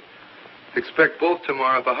benefit. Expect both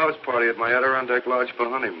tomorrow at the house party at my Adirondack Lodge for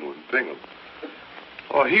honeymoon. Bingham.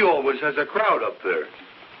 Oh, he always has a crowd up there.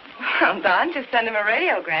 Well, Don, just send him a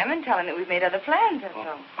radiogram and tell him that we've made other plans, that's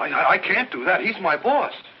all. I can't do that. He's my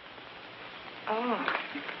boss. Oh.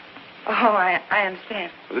 Oh, I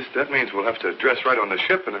understand. Well, that means we'll have to dress right on the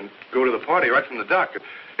ship and then go to the party right from the dock.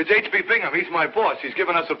 It's H.B. Bingham. He's my boss. He's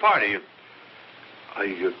giving us a party.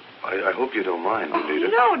 I hope you don't mind, Anita.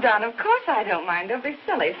 No, Don, of course I don't mind. Don't be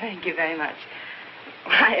silly. Thank you very much.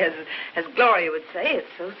 Why, as Gloria would say, it's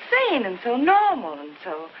so sane and so normal and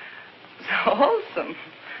so wholesome.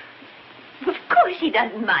 Of course she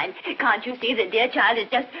doesn't mind. Can't you see the dear child is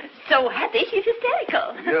just so happy she's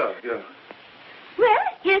hysterical? Yeah. Well,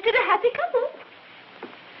 here's to the happy couple.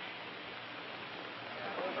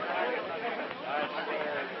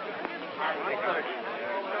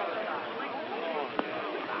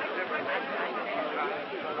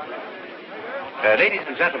 Ladies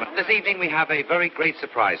and gentlemen, this evening we have a very great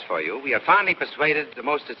surprise for you. We have finally persuaded the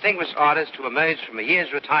most distinguished artist to emerge from a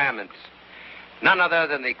year's retirement. None other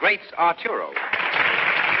than the great Arturo.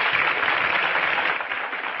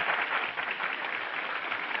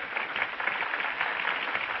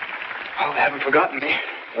 Oh, they haven't forgotten me.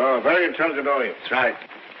 Oh, very intelligent audience. That's right.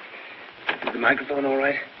 Is the microphone all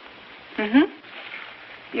right? Mm-hmm.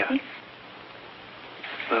 Yeah.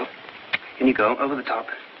 Well, in you go, over the top.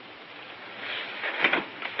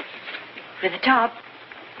 To the top.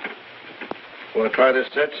 Want to try this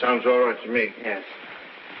set? Sounds all right to me. Yes.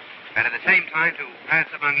 And at the same time, to pass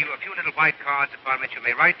among you a few little white cards upon which you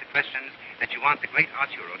may write the questions that you want the great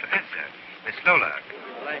Arturo to answer. Miss Lola.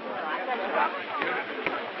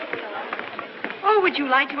 Oh, would you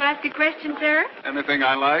like to ask a question, sir? Anything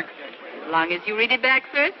I like? As long as you read it back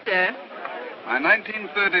first, sir. My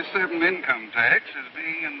 1937 income tax is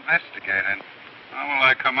being investigated. How will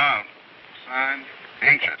I come out? Signed,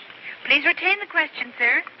 Anxious. Please retain the question,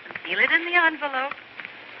 sir. Seal it in the envelope.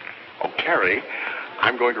 Oh, Carrie,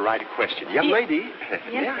 I'm going to write a question. Young lady,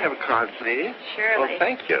 may I have a card, please? Surely. Oh,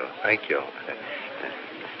 thank you.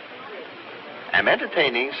 I'm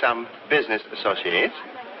entertaining some business associates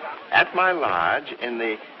at my lodge in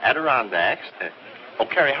the Adirondacks.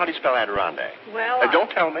 Carrie, how do you spell Adirondack? Well, don't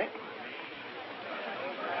tell me.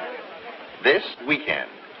 This weekend,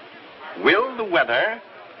 will the weather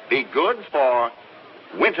be good for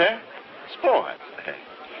winter sports?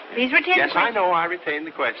 Please retain the question. Yes, I know. I retain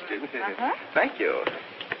the question. Uh-huh. Thank you.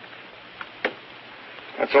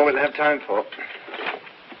 That's all we'll have time for.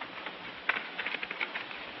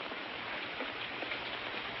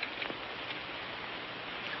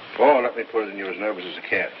 Oh, let me put it in you as nervous as a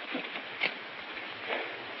cat.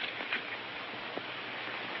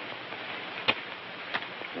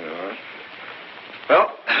 All right.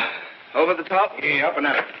 Well, over the top? Yeah, up and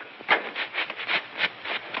at it.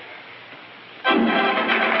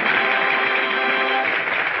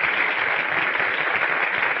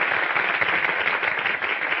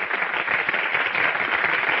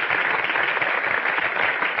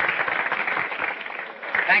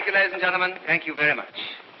 Thank you, ladies and gentlemen. Thank you very much.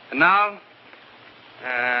 And now,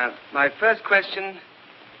 my first question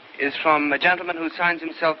is from a gentleman who signs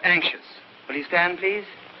himself anxious. Will you stand, please?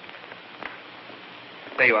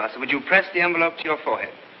 There you are. So would you press the envelope to your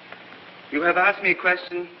forehead? You have asked me a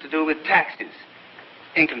question to do with taxes,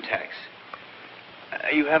 income tax.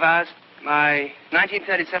 You have asked, my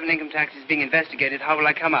 1937 income tax is being investigated. How will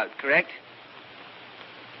I come out, correct?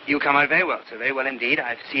 You come out very well, sir. Very well indeed.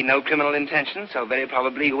 I've seen no criminal intention, so very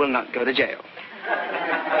probably you will not go to jail.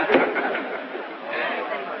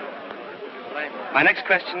 My next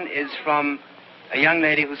question is from a young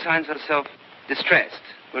lady who signs herself distressed.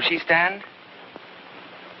 Will she stand?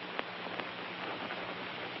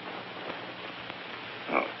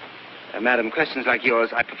 Oh. Madam, questions like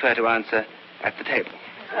yours I prefer to answer at the table.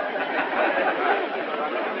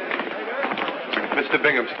 Mr.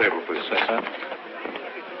 Bingham's table, please. Yes, sir.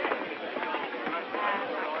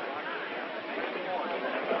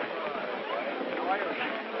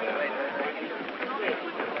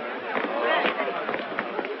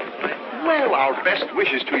 Well, our best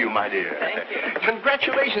wishes to you, my dear. Thank you.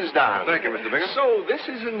 Congratulations, Don. Thank you, Mr. Bingham. So, this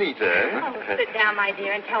is Anita, eh? Oh, sit down, my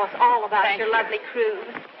dear, and tell us all about your lovely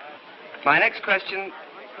cruise. My next question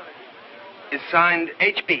is signed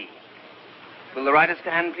H.B. Will the writer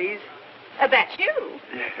stand, please? That's you.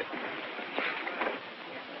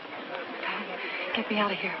 Get me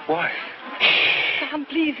out of here. Why? Tom,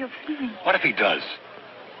 please, you'll see me. What if he does?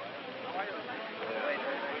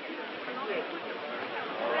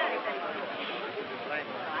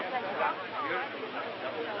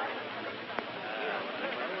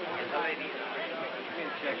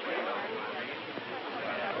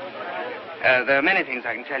 There are many things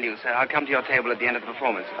I can tell you, sir. I'll come to your table at the end of the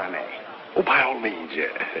performance, if I may. Oh, by all means, yeah.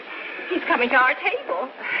 He's coming to our table.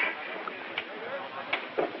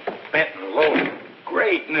 Benton, Lola,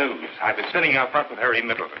 great news. I've been sitting out front with Harry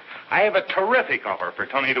Middleton. I have a terrific offer for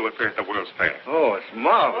Tony to appear at the World's Fair. Oh, it's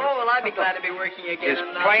marvelous. Oh, well, I'd be glad to be working again. His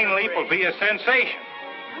plane leap will be a sensation.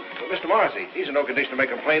 But Mr. Morrissey, he's in no condition to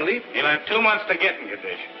make a plane leap. He'll have 2 months to get in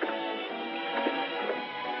condition.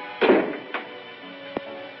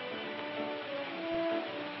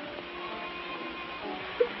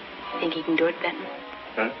 Think he can do it, Benton?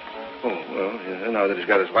 Huh? Oh, well, yeah, now that he's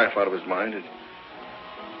got his wife out of his mind,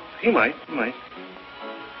 he might. Yeah,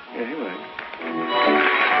 he might.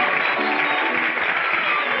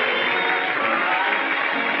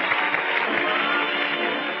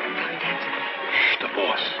 Shh, the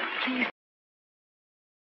boss. Please.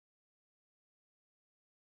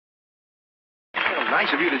 Well,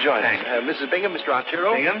 nice of you to join us. Mrs. Bingham, Mr.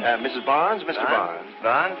 Arturo. Bingham. Mrs. Barnes, Mr. Barnes.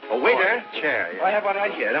 Barnes? Oh, waiter. Chair. Oh, I have one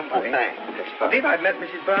right here, don't worry. thanks. I believe I've met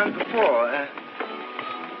Mrs. Barnes before.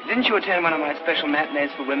 Didn't you attend one of my special matinees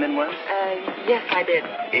for women once? Yes, I did.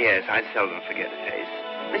 Yes, I seldom forget a face.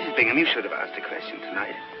 Mrs. Bingham, you should have asked a question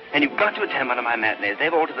tonight. And you've got to attend one of my matinees.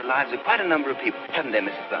 They've altered the lives of quite a number of people, haven't they,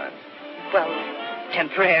 Mrs. Barnes? Well,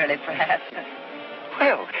 temporarily, perhaps.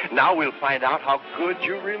 Well, now we'll find out how good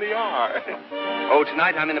you really are. Oh,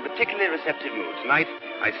 tonight I'm in a particularly receptive mood. Tonight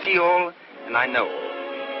I see all and I know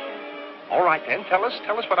all. All right, then. Tell us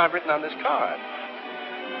what I've written on this card.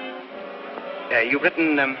 You've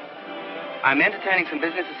written, I'm entertaining some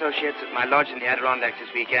business associates at my lodge in the Adirondacks this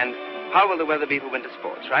weekend. How will the weather be for winter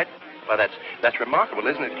sports, right? Well, that's remarkable,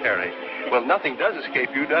 isn't it, Carrie? Well, nothing does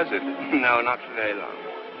escape you, does it? No, not for very long.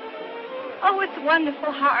 Oh, it's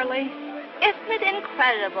wonderful, Harley. Isn't it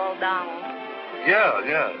incredible, Donald?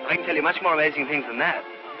 Yeah. I can tell you much more amazing things than that.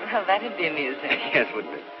 Well, that'd be amusing. Yes, would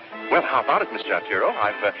be. Well, how about it, Mr. Arturo?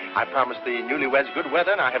 I promised the newlyweds good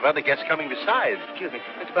weather, and I have other guests coming besides. Excuse me,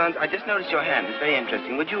 Mr. Barnes, I just noticed your hand. It's very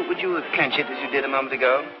interesting. Would you clench it as you did a moment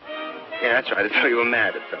ago? Yeah, that's right. As though you were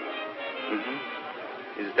mad at someone.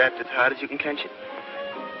 Mm-hmm. Is that as hard as you can clench it?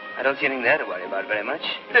 I don't see anything there to worry about very much.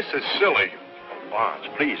 This is silly. Barnes,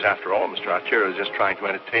 please, after all, Mr. Arturo is just trying to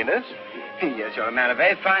entertain us. Yes, you're a man of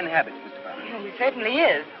very fine habits, Mr. Barnes. Yeah, he certainly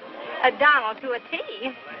is. Donald to a T.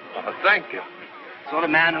 Oh, thank you. Sort of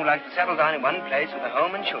man who likes to settle down in one place with a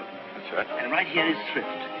home and children. That's right. And right here is thrift.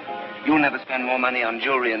 You'll never spend more money on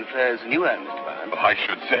jewelry and furs than you earn, Mr. Barnes. Barnes. Oh, I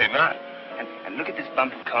should say not. And look at this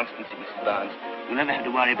bump of constancy, Mrs. Barnes. You'll never have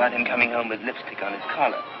to worry about him coming home with lipstick on his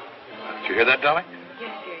collar. Did you hear that, darling?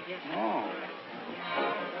 Yes, dear, yes. Oh.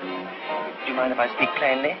 Do you mind if I speak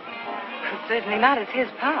plainly? Certainly not. It's his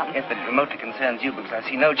palm. Yes, but it remotely concerns you because I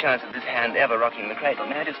see no chance of this hand ever rocking the cradle.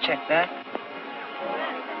 May I just check that?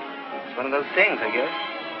 It's one of those things, I guess.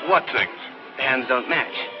 What things? The hands don't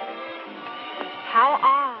match. How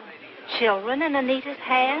odd. Children in Anita's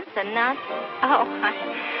hands and not... Oh,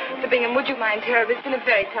 Mr. Bingham, would you mind terribly? It's been a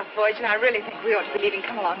very tough voyage, and I really think we ought to be leaving.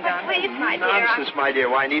 Come along, Don. Please, my dear. Nonsense, my dear.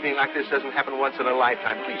 Why, an evening like this doesn't happen once in a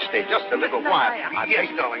lifetime. Please stay just a little while.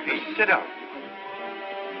 Yes, darling, please. Sit down.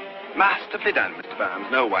 Masterfully done, Mr. Barnes.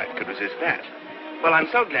 No wife could resist that. Well, I'm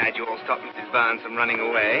so glad you all stopped Mrs. Barnes from running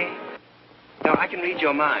away. Now, I can read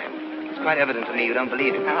your mind. It's quite evident to me you don't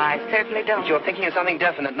believe it. No, I certainly don't. But you're thinking of something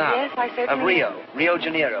definite now. Yes, I certainly Of Rio. Rio de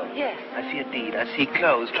Janeiro. Yes. I see a deed. I see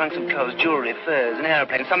clothes, trunks of clothes, jewelry, furs, an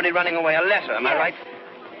airplane, somebody running away, a letter. Am I right?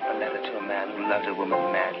 A letter to a man who loved a woman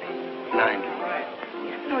madly, blindly.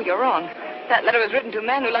 No, you're wrong. That letter was written to a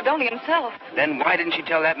man who loved only himself. Then why didn't she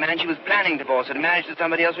tell that man she was planning divorce and marriage to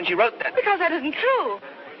somebody else when she wrote that? Because that isn't true. Oh,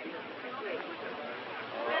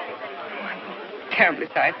 I'm terribly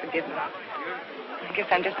sorry. Forgive me. I guess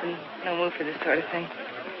I'm just in no mood for this sort of thing.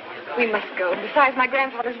 We must go. Besides, my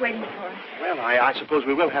grandfather's waiting for us. Well, I suppose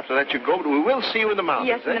we will have to let you go, but we will see you in the mountains.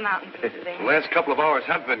 Yes, in the mountains, Mr. Bingham. The last couple of hours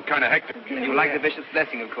have been kind of hectic. And you like the bishop's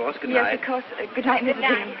blessing, of course. Good Yes, night. of course. Good night, Mrs.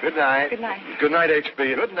 Bingham. Good night. Good night. Good night,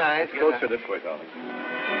 H.B. Good night. Closer this way, darling.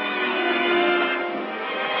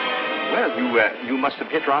 Well, you must have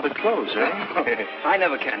hit rather close, eh? I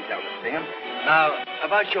never can tell, Mr. Bingham. Now,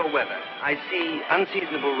 about your weather. I see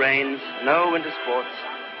unseasonable rains, no winter sports.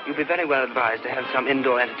 You'll be very well advised to have some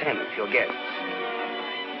indoor entertainment for your guests.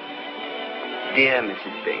 Dear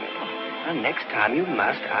Mrs. Bingham, well, next time you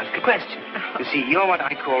must ask a question. You see, you're what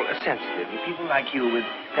I call a sensitive, and people like you with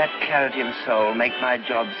that clarity of soul make my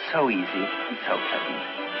job so easy and so pleasant.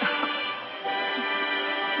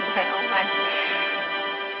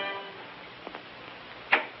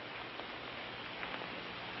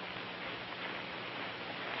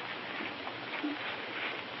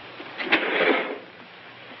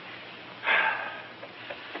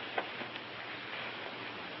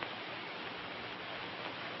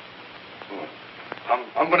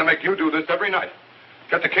 I'm going to make you do this every night.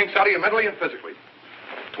 Get the kinks out of you mentally and physically.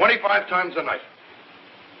 25 times a night.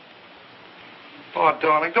 Oh,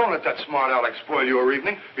 darling, don't let that smart Alex spoil your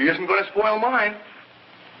evening. He isn't going to spoil mine.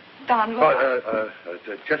 Don,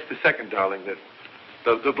 Just a second, darling.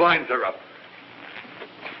 The blinds are up.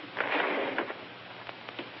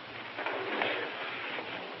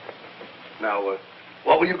 Now,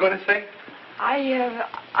 what were you going to say?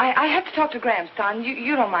 I have to talk to Gramps, Don.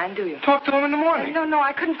 You don't mind, do you? Talk to him in the morning. No,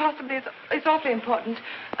 I couldn't possibly. It's awfully important.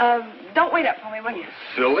 Don't wait up for me, will you?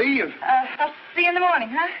 Silly. I'll see you in the morning,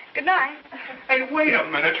 huh? Good night. Hey, wait a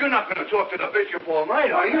minute. You're not going to talk to the bishop all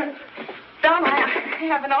night, are you? Don, I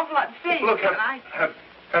have an awful lot to say. Look,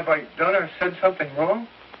 have I done or said something wrong?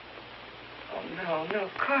 Oh, no,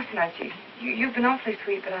 of course not. You've been awfully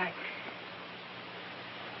sweet, but I...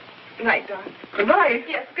 Good night, Don. Good night?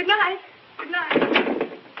 Yes, good night. Good night.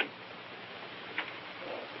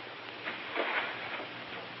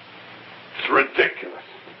 It's ridiculous.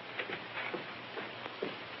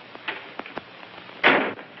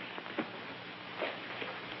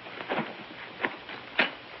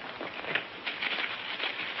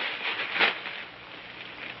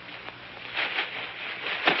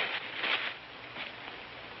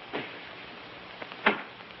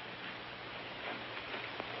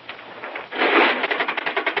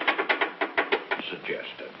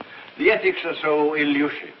 The ethics are so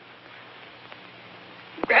illusive.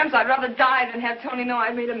 Gramps, I'd rather die than have Tony know I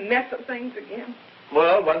made a mess of things again.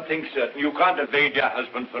 Well, one thing's certain. You can't evade your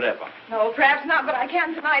husband forever. No, perhaps not, but I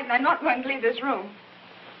can tonight, and I'm not going to leave this room.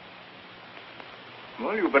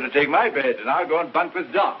 Well, you better take my bed, and I'll go and bunk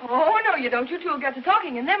with Doc. Oh, no, you don't. You two will get to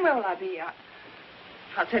talking, and then where will I be?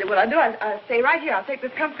 I'll tell you what I'll do. I'll stay right here. I'll take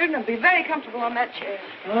this comforter, and I'll be very comfortable on that chair.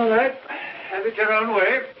 All right. Have it your own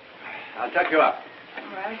way. I'll tuck you up.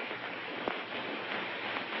 All right.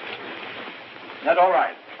 That all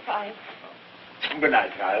right? Fine. Good night,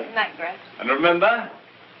 child. Good night, Gramps. And remember,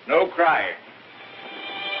 no crying.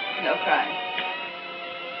 No crying.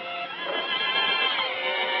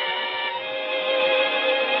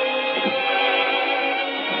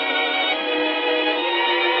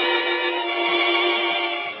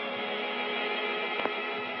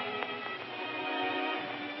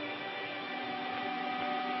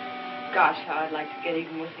 Gosh, how I'd like to get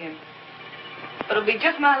even with him. But it'll be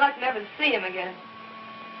just my luck never to see him again.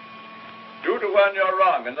 2-1 you're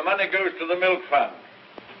wrong, and the money goes to the milk fund.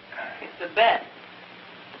 It's a bet.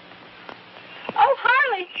 Oh,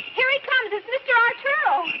 Harley, here he comes. It's Mr.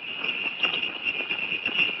 Arturo.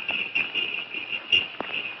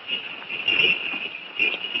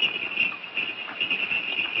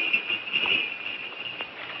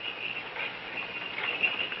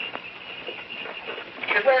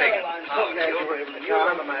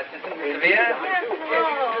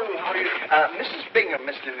 Mrs. Bingham,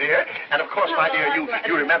 Mr. Veer. And of course, my dear,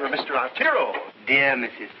 you remember Mr. Arturo. Dear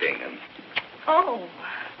Mrs. Bingham. Oh.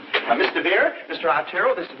 Mr. Veer, Mr.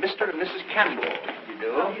 Arturo, this is Mr. and Mrs. Campbell. You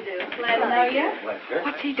do? Oh, you do. Glad to know you. Pleasure.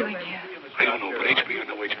 What's he doing here? I don't know, but HB or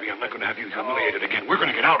no HB, I'm not going to have you humiliated again. We're going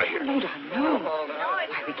to get out of here. No, no. Why,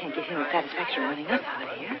 we can't give him the satisfaction of running us out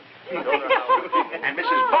of here. And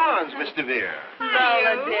Mrs. Barnes, Mr. Veer.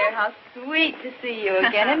 Lola, dear, how sweet to see you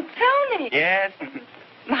again. And Tony. Yes.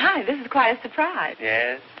 My, this is quite a surprise.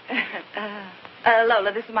 Yes.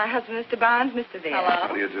 Lola, this is my husband, Mr. Barnes, Mr. Veer. Hello.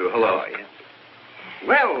 How do you do? Hello.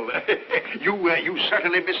 Well, you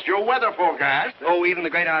certainly missed your weather forecast. Oh, even the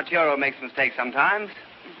great Arturo makes mistakes sometimes.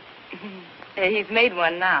 He's made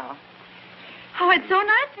one now. Oh, it's so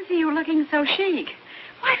nice to see you looking so chic.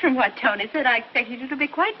 Why, from what Tony said, I expected you to be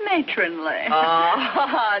quite matronly.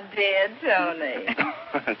 Oh, dear Tony.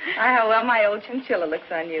 How well my old chinchilla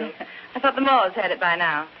looks on you. I thought the Moors had it by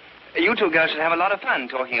now. You two girls should have a lot of fun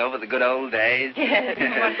talking over the good old days. Yes,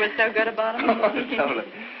 what was so good about them?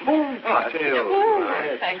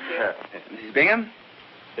 Thank you. Mrs. Bingham?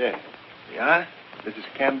 Yes. Yeah? Mrs.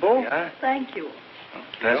 Campbell? Yeah? Thank you.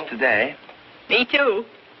 First today. Me too.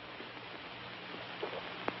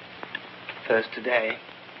 First today.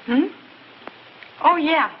 Hmm? Oh,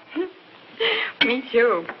 yeah. Me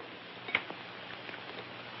too.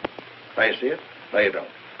 Now you see it? No, you don't.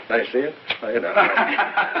 Now you see it? No, you don't.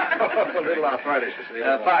 A little arthritis, you see.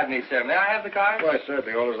 Pardon me, sir. May I have the card? Why,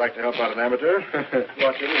 certainly. Always like to help out an amateur.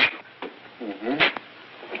 Watch it. Mm-hmm.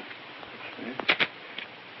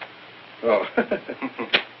 Oh.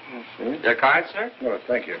 Your card, sir? Oh,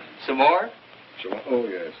 thank you. Some more? Oh,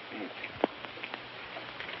 yes.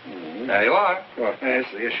 Mm-hmm. There you are. Well, I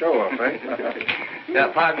see a show-off, eh?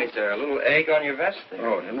 Yeah, pardon me, sir. A little egg on your vest there.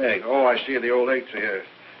 Oh, an egg. Oh, I see the old egg tree here.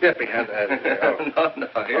 Yep, we had that. Oh. No,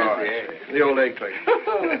 here's the egg. The old egg tree.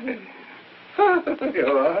 You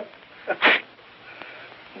all right?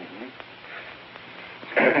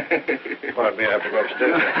 Pardon me, I have to go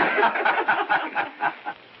upstairs.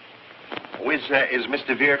 Is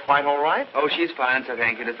Mr. Veer quite all right? Oh, she's fine, so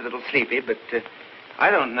thank you. Just a little sleepy, but I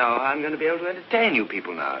don't know how I'm going to be able to entertain you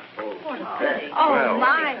people now. What a pity. Oh, Well,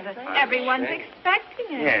 my. Everyone's expecting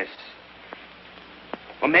it. Yes.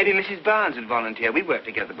 Well, maybe Mrs. Barnes would volunteer. We worked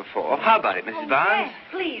together before. How about it, Mrs. Barnes? Yes,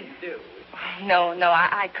 please do. No,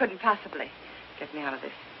 I couldn't possibly get me out of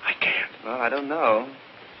this. I can't. Well, I don't know.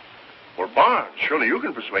 Well, Barnes, surely you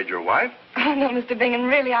can persuade your wife. Oh, no, Mr. Bingham,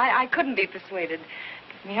 really, I couldn't be persuaded.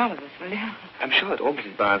 Get me out of this, will you? I'm sure that all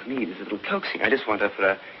Mrs. Barnes needs is a little coaxing. I just want her for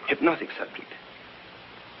a hypnotic subject.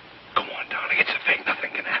 Come on, darling. It's a fake.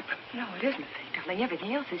 Nothing can happen. No, it isn't fake, darling.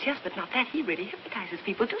 Everything else is yes, but not that. He really hypnotizes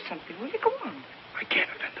people. Do something, will you? Go on. I can't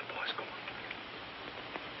offend the boys. Go on.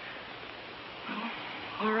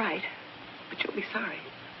 Oh, all right. But you'll be sorry.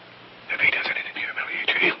 If he does anything to humiliate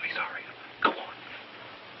you, he'll be sorry. Go on.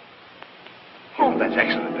 Oh, that's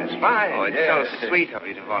excellent. That's fine. Oh, it's Yes. so sweet of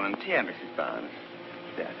you to volunteer, Mrs. Barnes.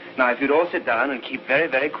 There. Now, if you'd all sit down and keep very,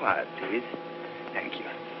 very quiet, please. Thank you.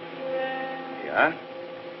 There you are.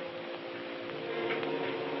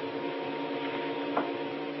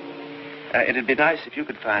 It'd be nice if you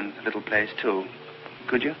could find a little place, too.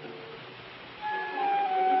 Could you?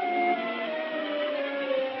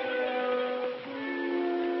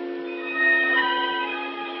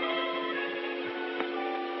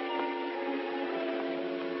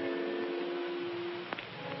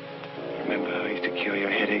 Remember how I used to cure your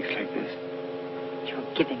headaches like this?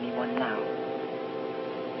 You're giving me one now.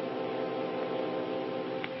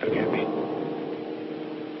 Forgive me.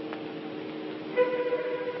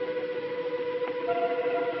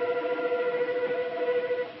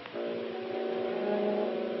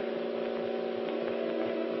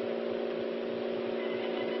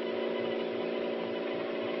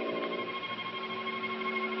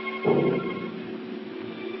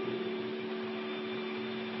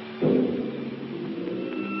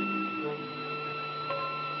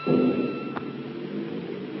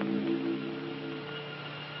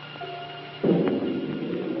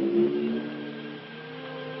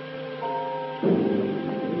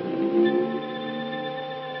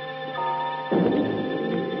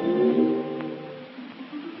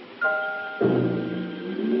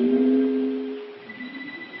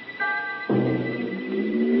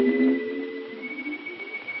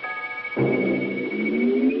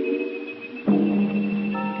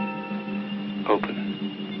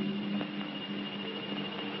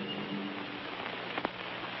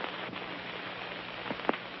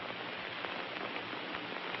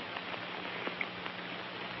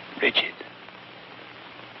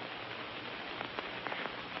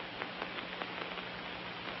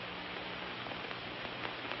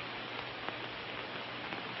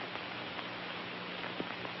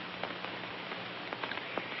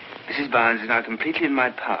 Mrs. Barnes is now completely in my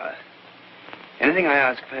power. Anything I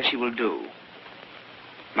ask of her, she will do.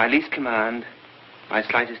 My least command, my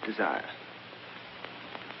slightest desire.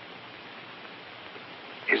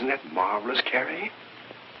 Isn't that marvelous, Carrie?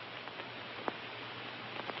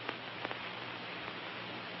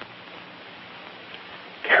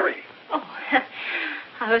 Carrie. Oh,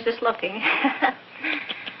 I was just looking.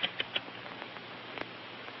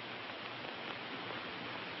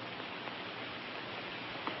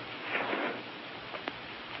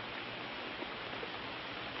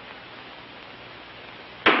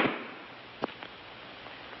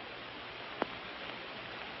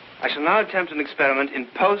 I shall now attempt an experiment in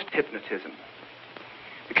post-hypnotism.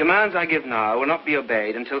 The commands I give now will not be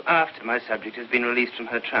obeyed until after my subject has been released from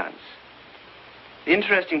her trance. The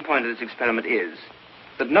interesting point of this experiment is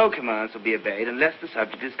that no commands will be obeyed unless the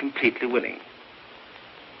subject is completely willing.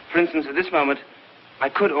 For instance, at this moment, I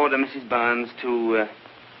could order Mrs. Barnes to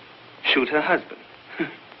shoot her husband.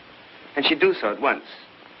 And she'd do so at once.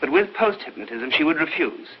 But with post-hypnotism, she would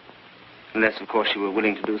refuse. Unless, of course, she were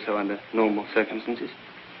willing to do so under normal circumstances.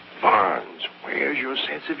 Barnes, where's your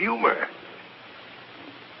sense of humor?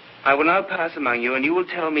 I will now pass among you, and you will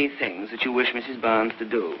tell me things that you wish Mrs. Barnes to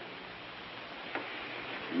do.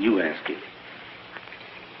 You ask it.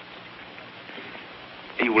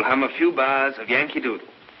 You will hum a few bars of Yankee Doodle.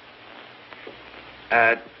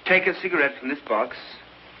 Take a cigarette from this box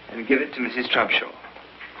and give it to Mrs. Trubshaw.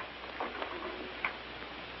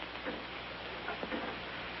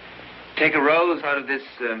 Take a rose out of this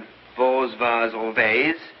vase or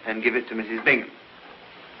vase and give it to Mrs. Bingham.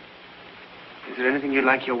 Is there anything you'd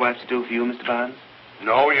like your wife to do for you, Mr. Barnes?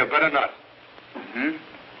 No, you better not. Mm-hmm.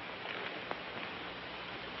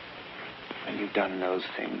 When you've done those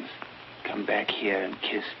things, come back here and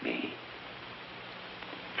kiss me.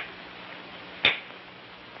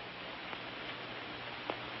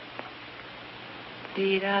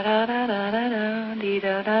 Dee-da-da-da-da-da-da,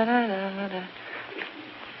 dee-da-da-da-da-da.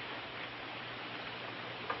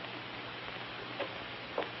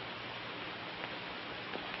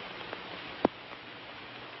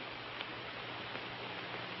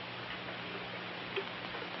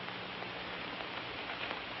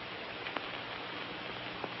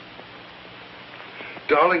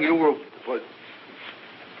 Darling, you were... What?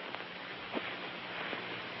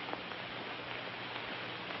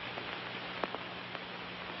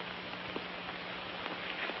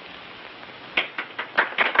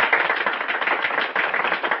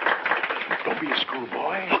 Don't be a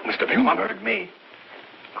schoolboy. Look, Mr. Bingham, you murdered me.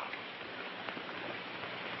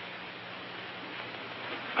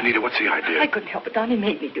 Anita, what's the idea? I couldn't help it, Don. He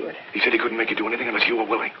made me do it. He said he couldn't make you do anything unless you were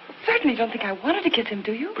willing. Certainly don't think I wanted to kiss him,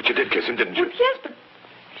 do you? But you did kiss him, didn't you? Well, yes, but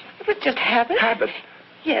it was just habit. Habit?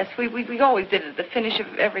 Yes, we always did it at the finish of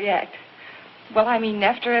every act. Well, I mean,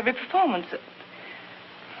 after every performance.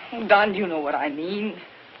 Oh, Don, you know what I mean.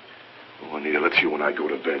 Oh, Anita, let's see when I go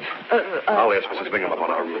to bed. I'll ask Mrs. Bingham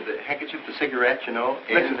about our room. The handkerchief, the cigarette, you know.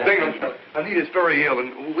 Mrs. Bingham, Anita's very ill,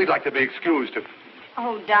 and we'd like to be excused.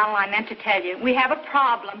 Oh, Donald, I meant to tell you. We have a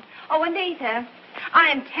problem. Oh, Anita,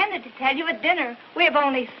 I intended to tell you at dinner. We have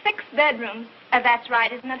only 6 bedrooms. That's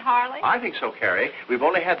right, isn't it, Harley? I think so, Carrie. We've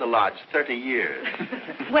only had the lodge 30 years.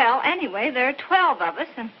 Well, anyway, there are 12 of us,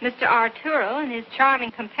 and Mr. Arturo and his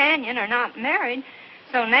charming companion are not married.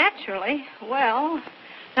 So naturally, well,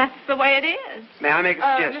 that's the way it is. May I make a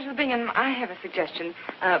suggestion? Mrs. Bingham, I have a suggestion.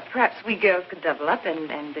 Perhaps we girls could double up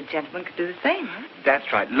and the gentleman could do the same, huh?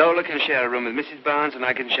 That's right. Lola can share a room with Mrs. Barnes, and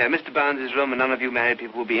I can share Mr. Barnes' room, and none of you married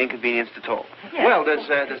people will be inconvenienced at all. Yes. Well, does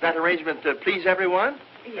that arrangement please everyone?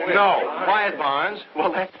 Yes. No. Quiet, Barnes.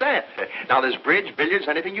 Well, that's that. Now, there's bridge, billiards,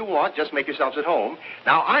 anything you want. Just make yourselves at home.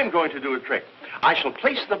 Now, I'm going to do a trick. I shall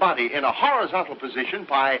place the body in a horizontal position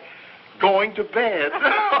by going to bed.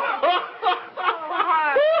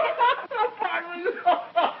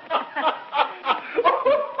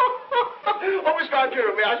 Oh, Mr.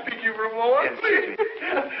 Arturo, may I speak to you for a moment?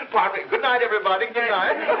 Yes, Pardon me. Good night, everybody. Good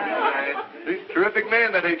night. He's a terrific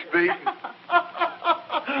man, that H.B.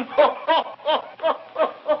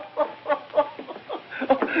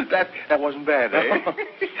 That wasn't bad, eh?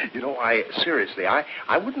 You know, seriously,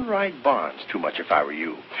 I wouldn't ride Barnes too much if I were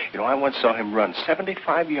you. You know, I once saw him run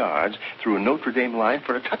 75 yards through a Notre Dame line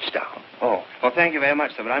for a touchdown. Oh, well, thank you very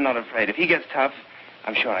much, sir, but I'm not afraid. If he gets tough,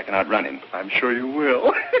 I'm sure I can outrun him. I'm sure you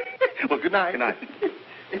will. Well, good night. Good night.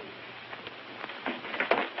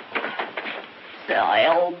 Silly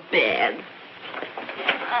old bed.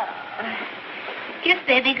 Kiss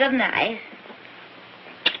baby good night.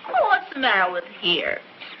 Oh, what's the matter with here?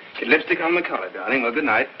 Get lipstick on the collar, darling. Well, good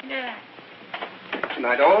night. Yeah. Good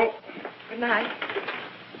night, all. Good night.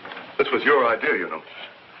 This was your idea, you know.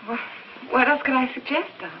 Well, What else could I suggest,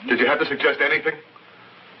 Don? Did you have to suggest anything?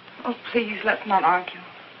 Oh, please, let's not argue.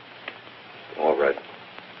 All right.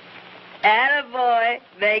 Attaboy.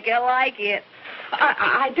 Make it like it.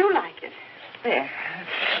 I do like it. There.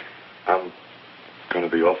 I'm going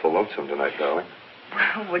to be awful lonesome tonight, darling.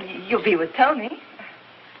 Well, you'll be with Tony.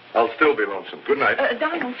 I'll still be lonesome. Good night.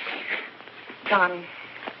 Don,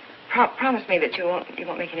 promise me that you won't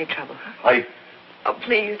make any trouble, huh? Oh,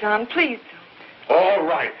 please, Don, please don't. All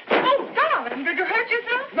right. Oh, darling, did you hurt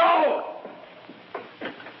yourself? No!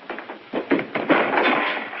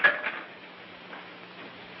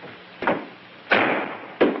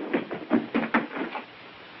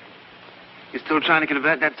 You still trying to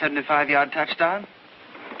convert that 75-yard touchdown?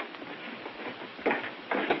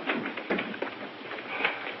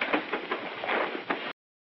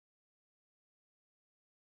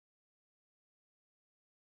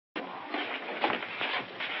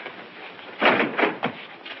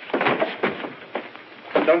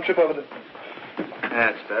 Don't trip over the...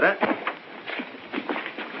 That's better.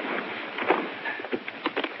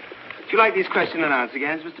 Do you like these question and answer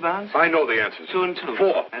games, Mr. Barnes? I know the answers. 2 and 2.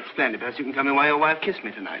 4. That's splendid. Perhaps you can tell me why your wife kissed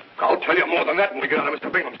me tonight. I'll tell you more than that when we get out of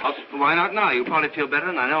Mr. Bingham's house. Why not now? You'll probably feel better,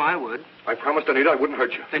 and I know I would. I promised Anita I wouldn't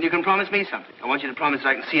hurt you. Then you can promise me something. I want you to promise that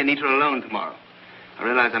I can see Anita alone tomorrow. I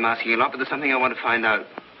realize I'm asking you a lot, but there's something I want to find out.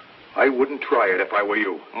 I wouldn't try it if I were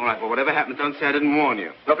you. All right, well, whatever happens, don't say I didn't warn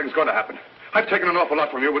you. Nothing's going to happen. I've taken an awful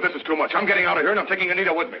lot from you, but this is too much. I'm getting out of here, and I'm taking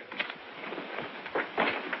Anita with me.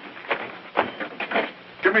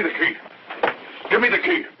 Give me the key. Give me the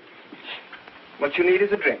key. What you need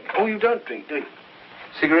is a drink. Oh, you don't drink, do you?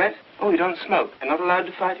 Cigarette? Oh, you don't smoke. You're not allowed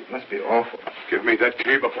to fight. It must be awful. Give me that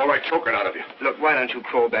key before I choke it out of you. Look, why don't you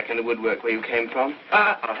crawl back in the woodwork where you came from?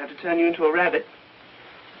 I'll have to turn you into a rabbit.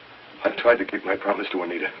 I've tried to keep my promise to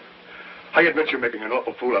Anita. I admit you're making an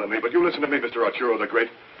awful fool out of me, but you listen to me, Mr. Arturo the Great.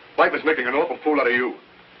 Life is making an awful fool out of you.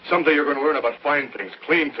 Someday you're going to learn about fine things,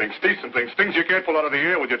 clean things, decent things, things you can't pull out of the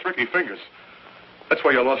air with your tricky fingers. That's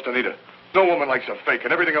why you lost Anita. No woman likes a fake,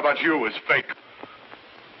 and everything about you is fake.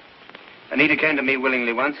 Anita came to me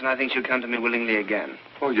willingly once, and I think she'll come to me willingly again.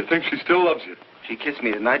 Oh, you think she still loves you? She kissed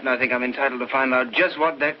me tonight, and I think I'm entitled to find out just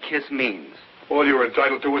what that kiss means. All you're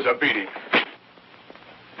entitled to is a beating.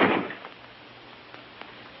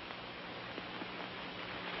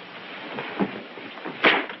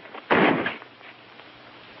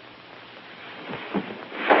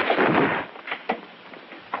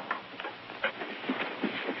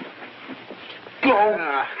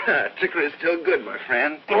 Trickery is still good, my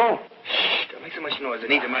friend. Oh. Shh, don't make so much noise.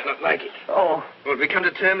 Anita might not like it. Oh. Will we come to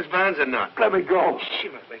terms, Barnes, or not? Let me go. She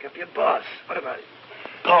might wake up your boss. What about it?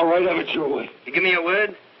 All right, have it your way. You give me your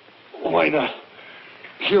word? Why not?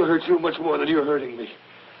 She'll hurt you much more than you're hurting me.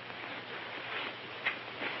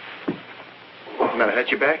 Matter, hurt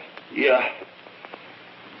your back? Yeah.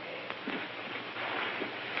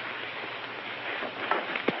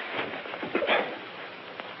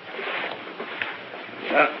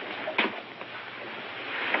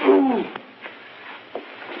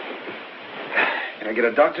 Can I get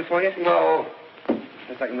a doctor for you? No.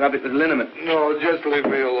 Unless I can rub it with liniment. No, just leave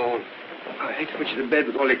me alone. Oh, I hate to put you to bed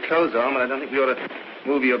with all your clothes on, but I don't think we ought to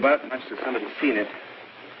move you about much till somebody's seen it.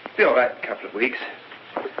 Be all right in a couple of weeks.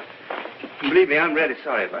 And believe me, I'm really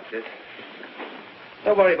sorry about this.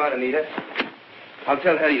 Don't worry about Anita. I'll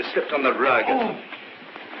tell her you slipped on the rug.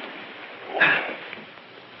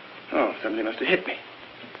 Oh, somebody must have hit me.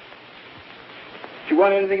 If you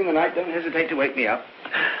want anything in the night, don't hesitate to wake me up.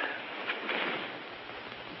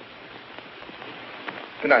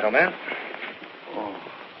 Good night, old man.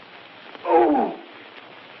 Oh.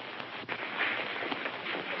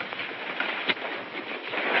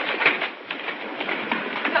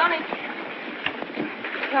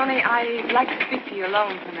 Tony, I'd like to speak to you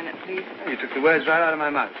alone for a minute, please. Oh, you took the words right out of my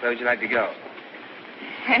mouth. Where would you like to go?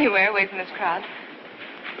 Anywhere away from this crowd.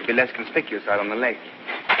 It'll be less conspicuous out on the lake.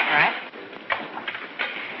 All right.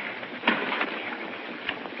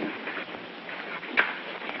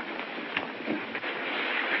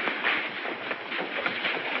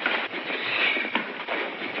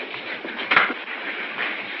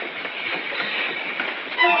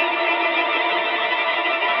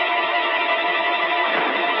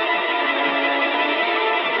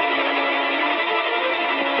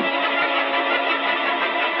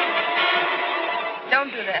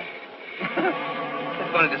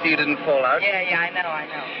 See you didn't fall out. Yeah, I know.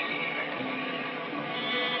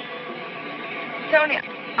 Tony,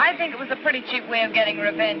 I think it was a pretty cheap way of getting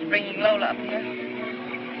revenge, bringing Lola up here.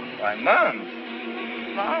 Why, Mom.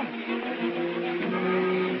 Mom?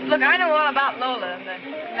 Look, I know all about Lola and the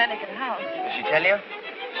Connecticut house. Did she tell you?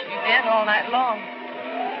 She did all night long.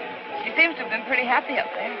 She seems to have been pretty happy up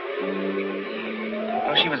there.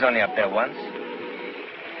 Oh, she was only up there once.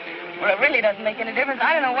 Well, it really doesn't make any difference.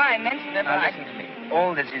 I don't know why I mentioned it, Now, but listen to me.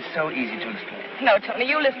 All this is so easy to explain. No, Tony,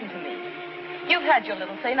 you listen to me. You've had your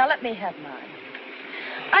little say. Now let me have mine.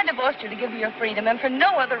 I divorced you to give you your freedom, and for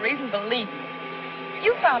no other reason, believe me.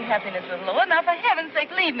 You found happiness with Lola. Now, for heaven's sake,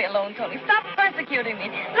 leave me alone, Tony. Stop persecuting me.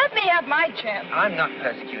 Let me have my chance. I'm not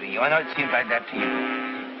persecuting you. I know it seems like that to you.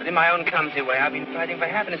 But in my own clumsy way, I've been fighting for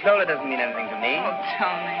happiness. Lola doesn't mean anything to me. Oh,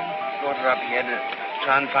 Tony. Brought her up here to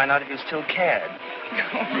try and find out if you still cared.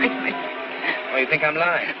 Oh, really? Oh, you think I'm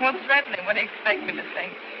lying? Well, certainly. What do you expect me to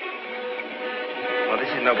think? Well, this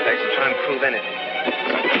is no place to try and prove anything.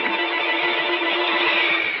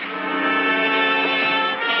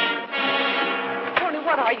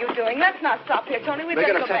 What are you doing? Let's not stop here, Tony. We'd We're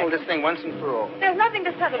better going to go settle back. this thing once and for all. There's nothing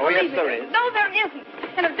to settle. Oh, yes, Believe me. there is. No, there isn't.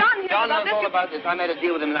 And if Don hears John about knows this... all about this. I made a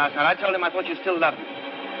deal with him last night. I told him I thought you still loved me.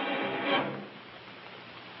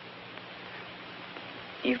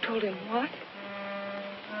 You told him what?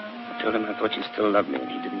 I told him I thought you still loved me, and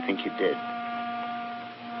he didn't think you did.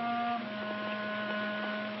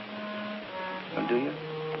 Well, do you?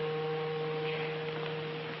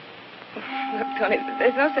 Look, Tony,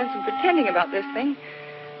 there's no sense in pretending about this thing.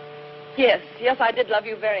 Yes, I did love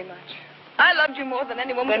you very much. I loved you more than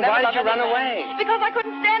any woman Then could ever why love did you run any man. away? Because I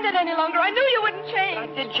couldn't stand it any longer. I knew you wouldn't change. I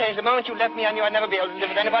did change. The moment you left me, I knew I'd never be able to live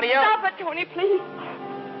with anybody else. Stop it, Tony, please.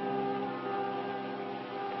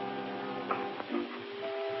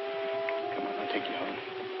 Come on, I'll take you home.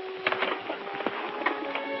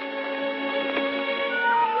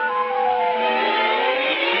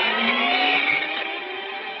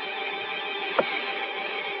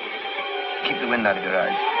 Keep the wind out of your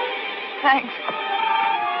eyes. Thanks.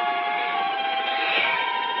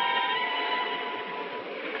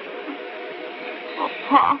 Oh,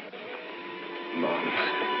 Pa. Mom.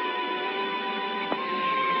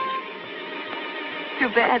 Too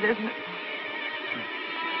bad, isn't it?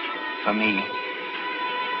 For me.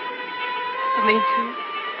 For me, too.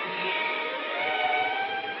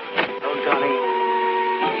 Oh, darling.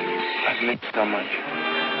 I've missed so much.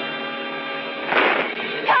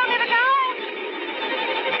 Tell me to go!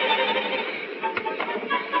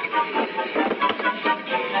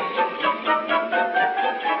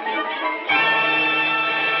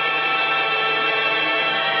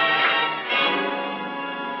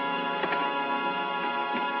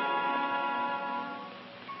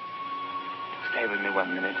 Stay with me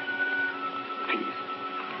 1 minute. Please.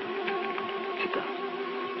 Sit down.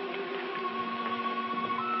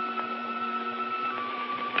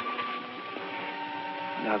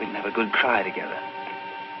 Now we can have a good cry together.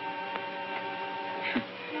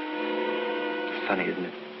 It's funny, isn't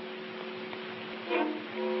it?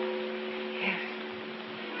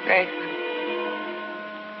 Very funny.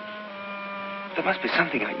 There must be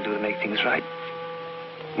something I can do to make things right.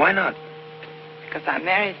 Why not? Because I'm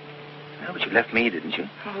married. No, but you left me, didn't you?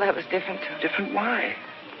 Oh, that was different, too. Different? Why?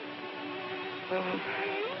 Well,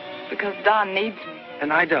 because Don needs me.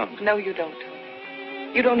 And I don't. No, you don't.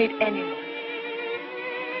 You don't need anyone.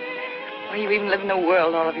 Well, you even live in a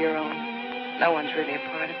world all of your own. No one's really a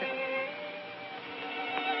part of it.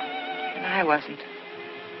 And I wasn't.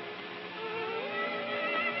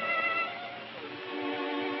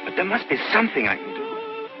 But there must be something I can do.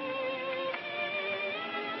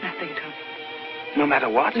 Nothing, Tony. No matter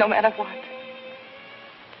what? No matter what.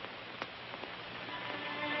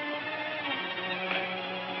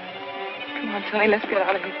 Come on, Tony, let's get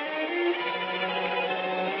out of here.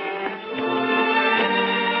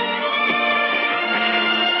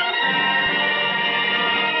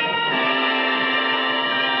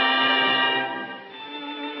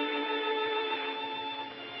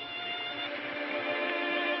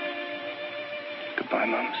 Goodbye,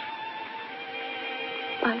 Mums.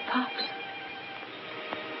 Bye, Pops.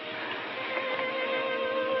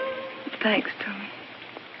 Thanks, Tony.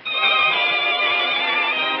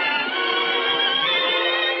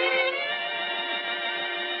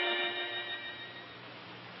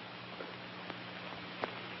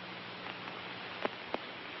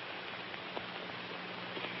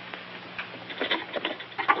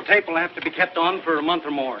 The tape will have to be kept on for a month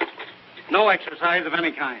or more. No exercise of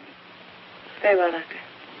any kind. Very well, Doctor.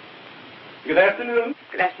 Good afternoon.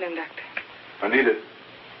 Good afternoon, Doctor. Anita,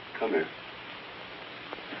 come here.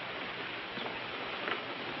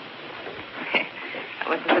 That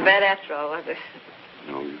wasn't so bad after all, was it?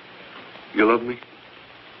 No, you love me?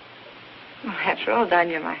 Well, after all, Don,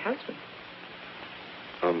 you're my husband.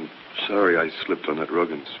 I'm sorry I slipped on that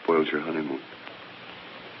rug and spoiled your honeymoon.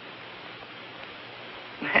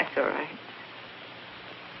 That's all right.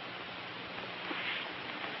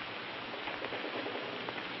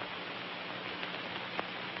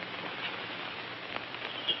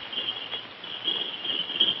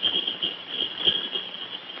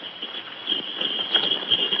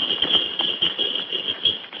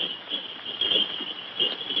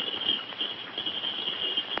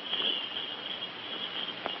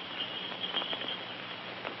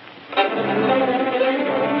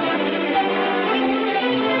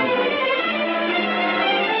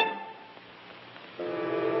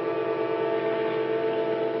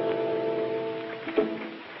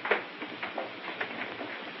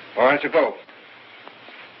 All right, so go.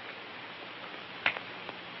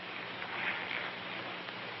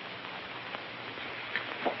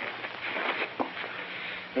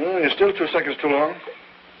 Oh, you're still 2 seconds too long.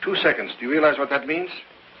 2 seconds. Do you realize what that means?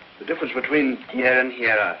 The difference between... Here and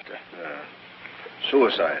hereafter.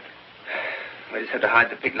 Suicide. We just have to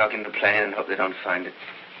hide the picklock in the plane and hope they don't find it.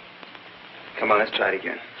 Come on, let's try it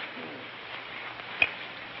again.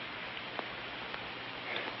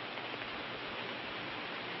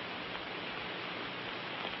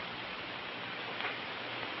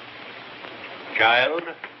 Child,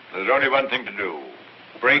 there's only one thing to do.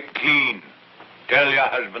 Break clean. Tell your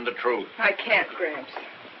husband the truth. I can't, Gramps.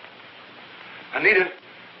 Anita,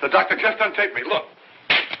 the doctor just untaped me. Look.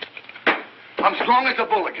 I'm strong as a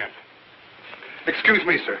bull again. Excuse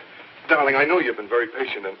me, sir. Darling, I know you've been very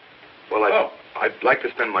patient and, well, I'd like to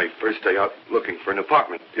spend my first day out looking for an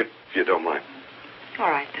apartment, if you don't mind. All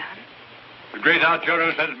right, darling. The great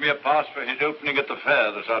Arturo sends me a pass for his opening at the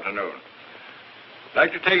fair this afternoon.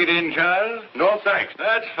 Like to take it in, Charles? No, thanks.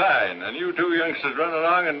 That's fine. And you two youngsters run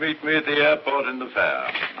along and meet me at the airport in the fair.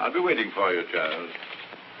 I'll be waiting for you, Charles.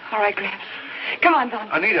 All right, Gramps. Come on, Don.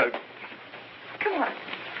 Anita. Come on.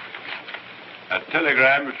 That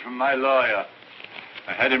telegram is from my lawyer.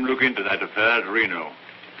 I had him look into that affair at Reno.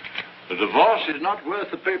 The divorce is not worth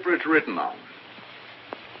the paper it's written on.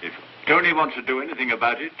 If Tony wants to do anything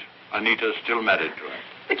about it, Anita's still married to him.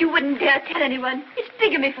 But you wouldn't dare tell anyone. It's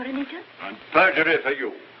bigamy for Anita. And perjury for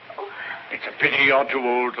you. It's a pity you're too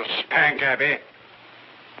old to spank, Abby.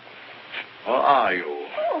 Or are you?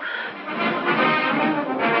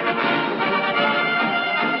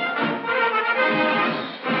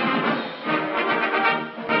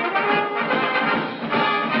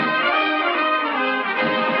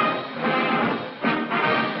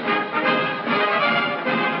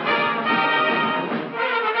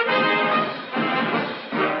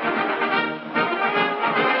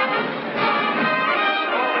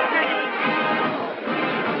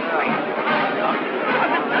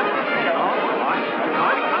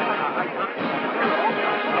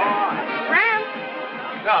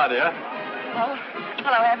 Dear. Oh,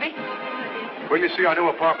 hello, Abby. Well, you see, our new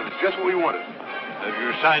apartment is just what we wanted. Have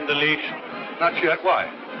you signed the lease? Not yet. Why?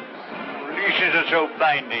 Leases are so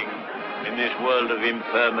binding in this world of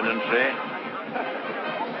impermanency.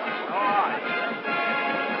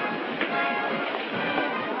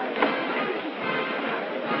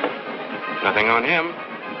 Nothing on him.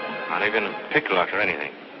 Not even a picklock or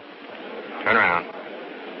anything. Turn around.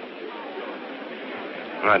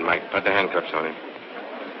 All right, Mike, put the handcuffs on him.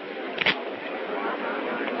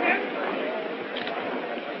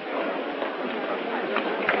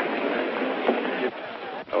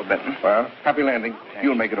 Oh, Benton. Well, happy landing. Thanks.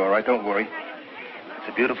 You'll make it all right. Don't worry. It's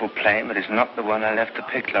a beautiful plane, but it's not the one I left the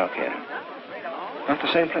picklock in. Not the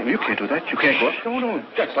same plane. You can't do that. You can't go up. No.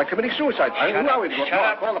 That's like committing suicide. Shut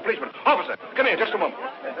up. Call the policeman. Officer, come here just a moment.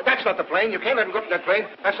 That's not the plane. You can't let him go up in that plane.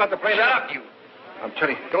 That's not the plane. Shut up, you. I'm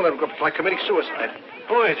telling you, don't let him go up. It's like committing suicide.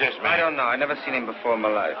 Who is this man? I don't know. I've never seen him before in my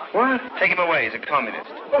life. What? Take him away. He's a communist.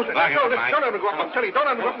 Don't let him go up. I'm telling you, don't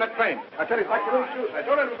let him go up in that plane. I tell you, it's like committing suicide.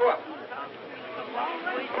 Don't let him go up.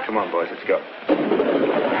 Come on, boys. Let's go.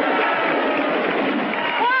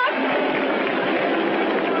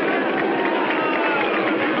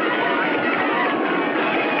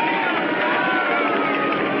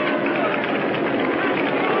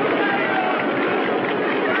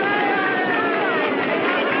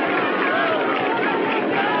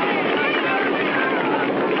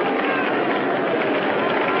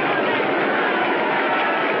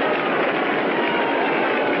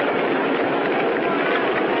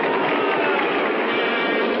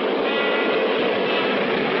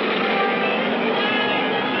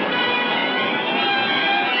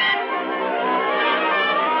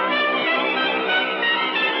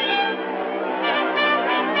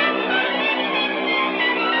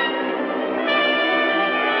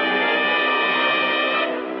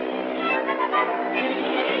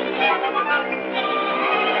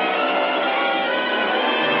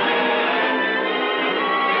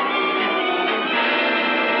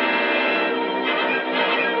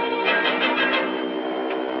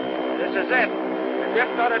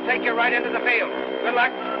 Take you right into the field. Good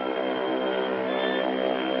luck.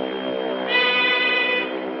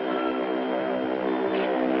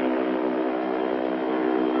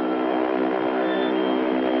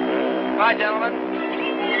 Bye, gentlemen.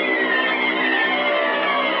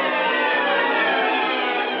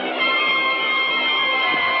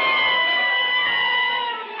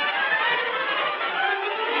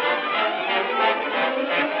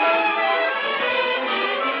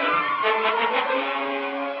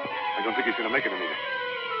 I don't think he's going to make it, Anita.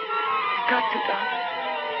 got to, Doc.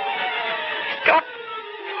 He's got to.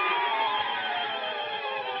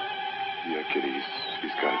 Yeah, Kitty,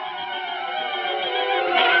 he's got it.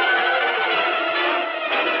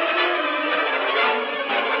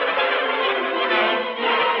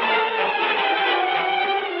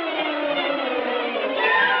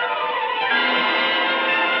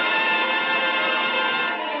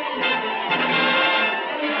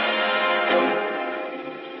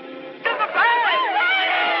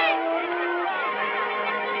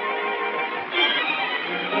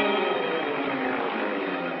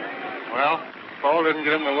 Well, Paul didn't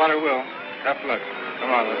get him, the water will. Have luck.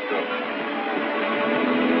 Come on, let's go.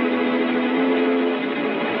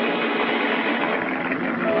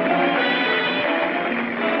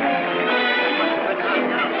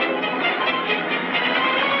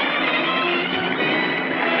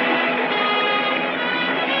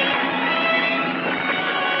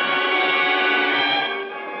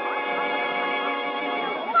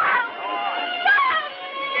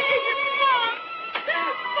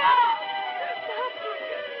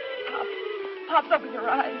 Pops, open your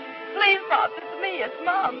eyes. Please, Pops, it's me. It's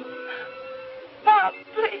Mom. Pops,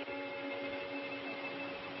 please.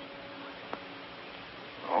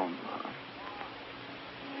 Oh, Mom.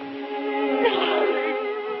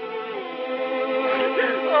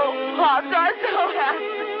 Oh, Pops, I'm so happy.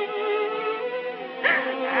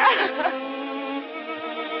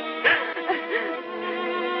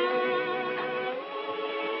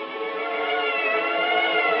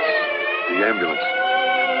 The ambulance.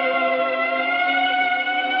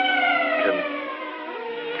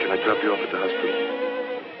 Can I drop you off at the hospital?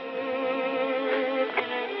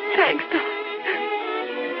 Thanks, Doc.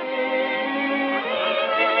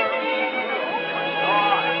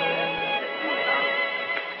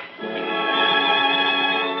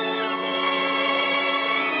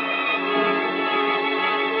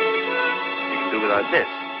 You can do without this.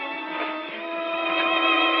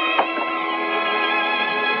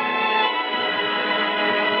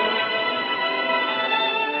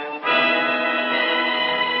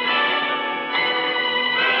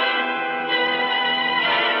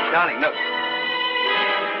 Darling, look.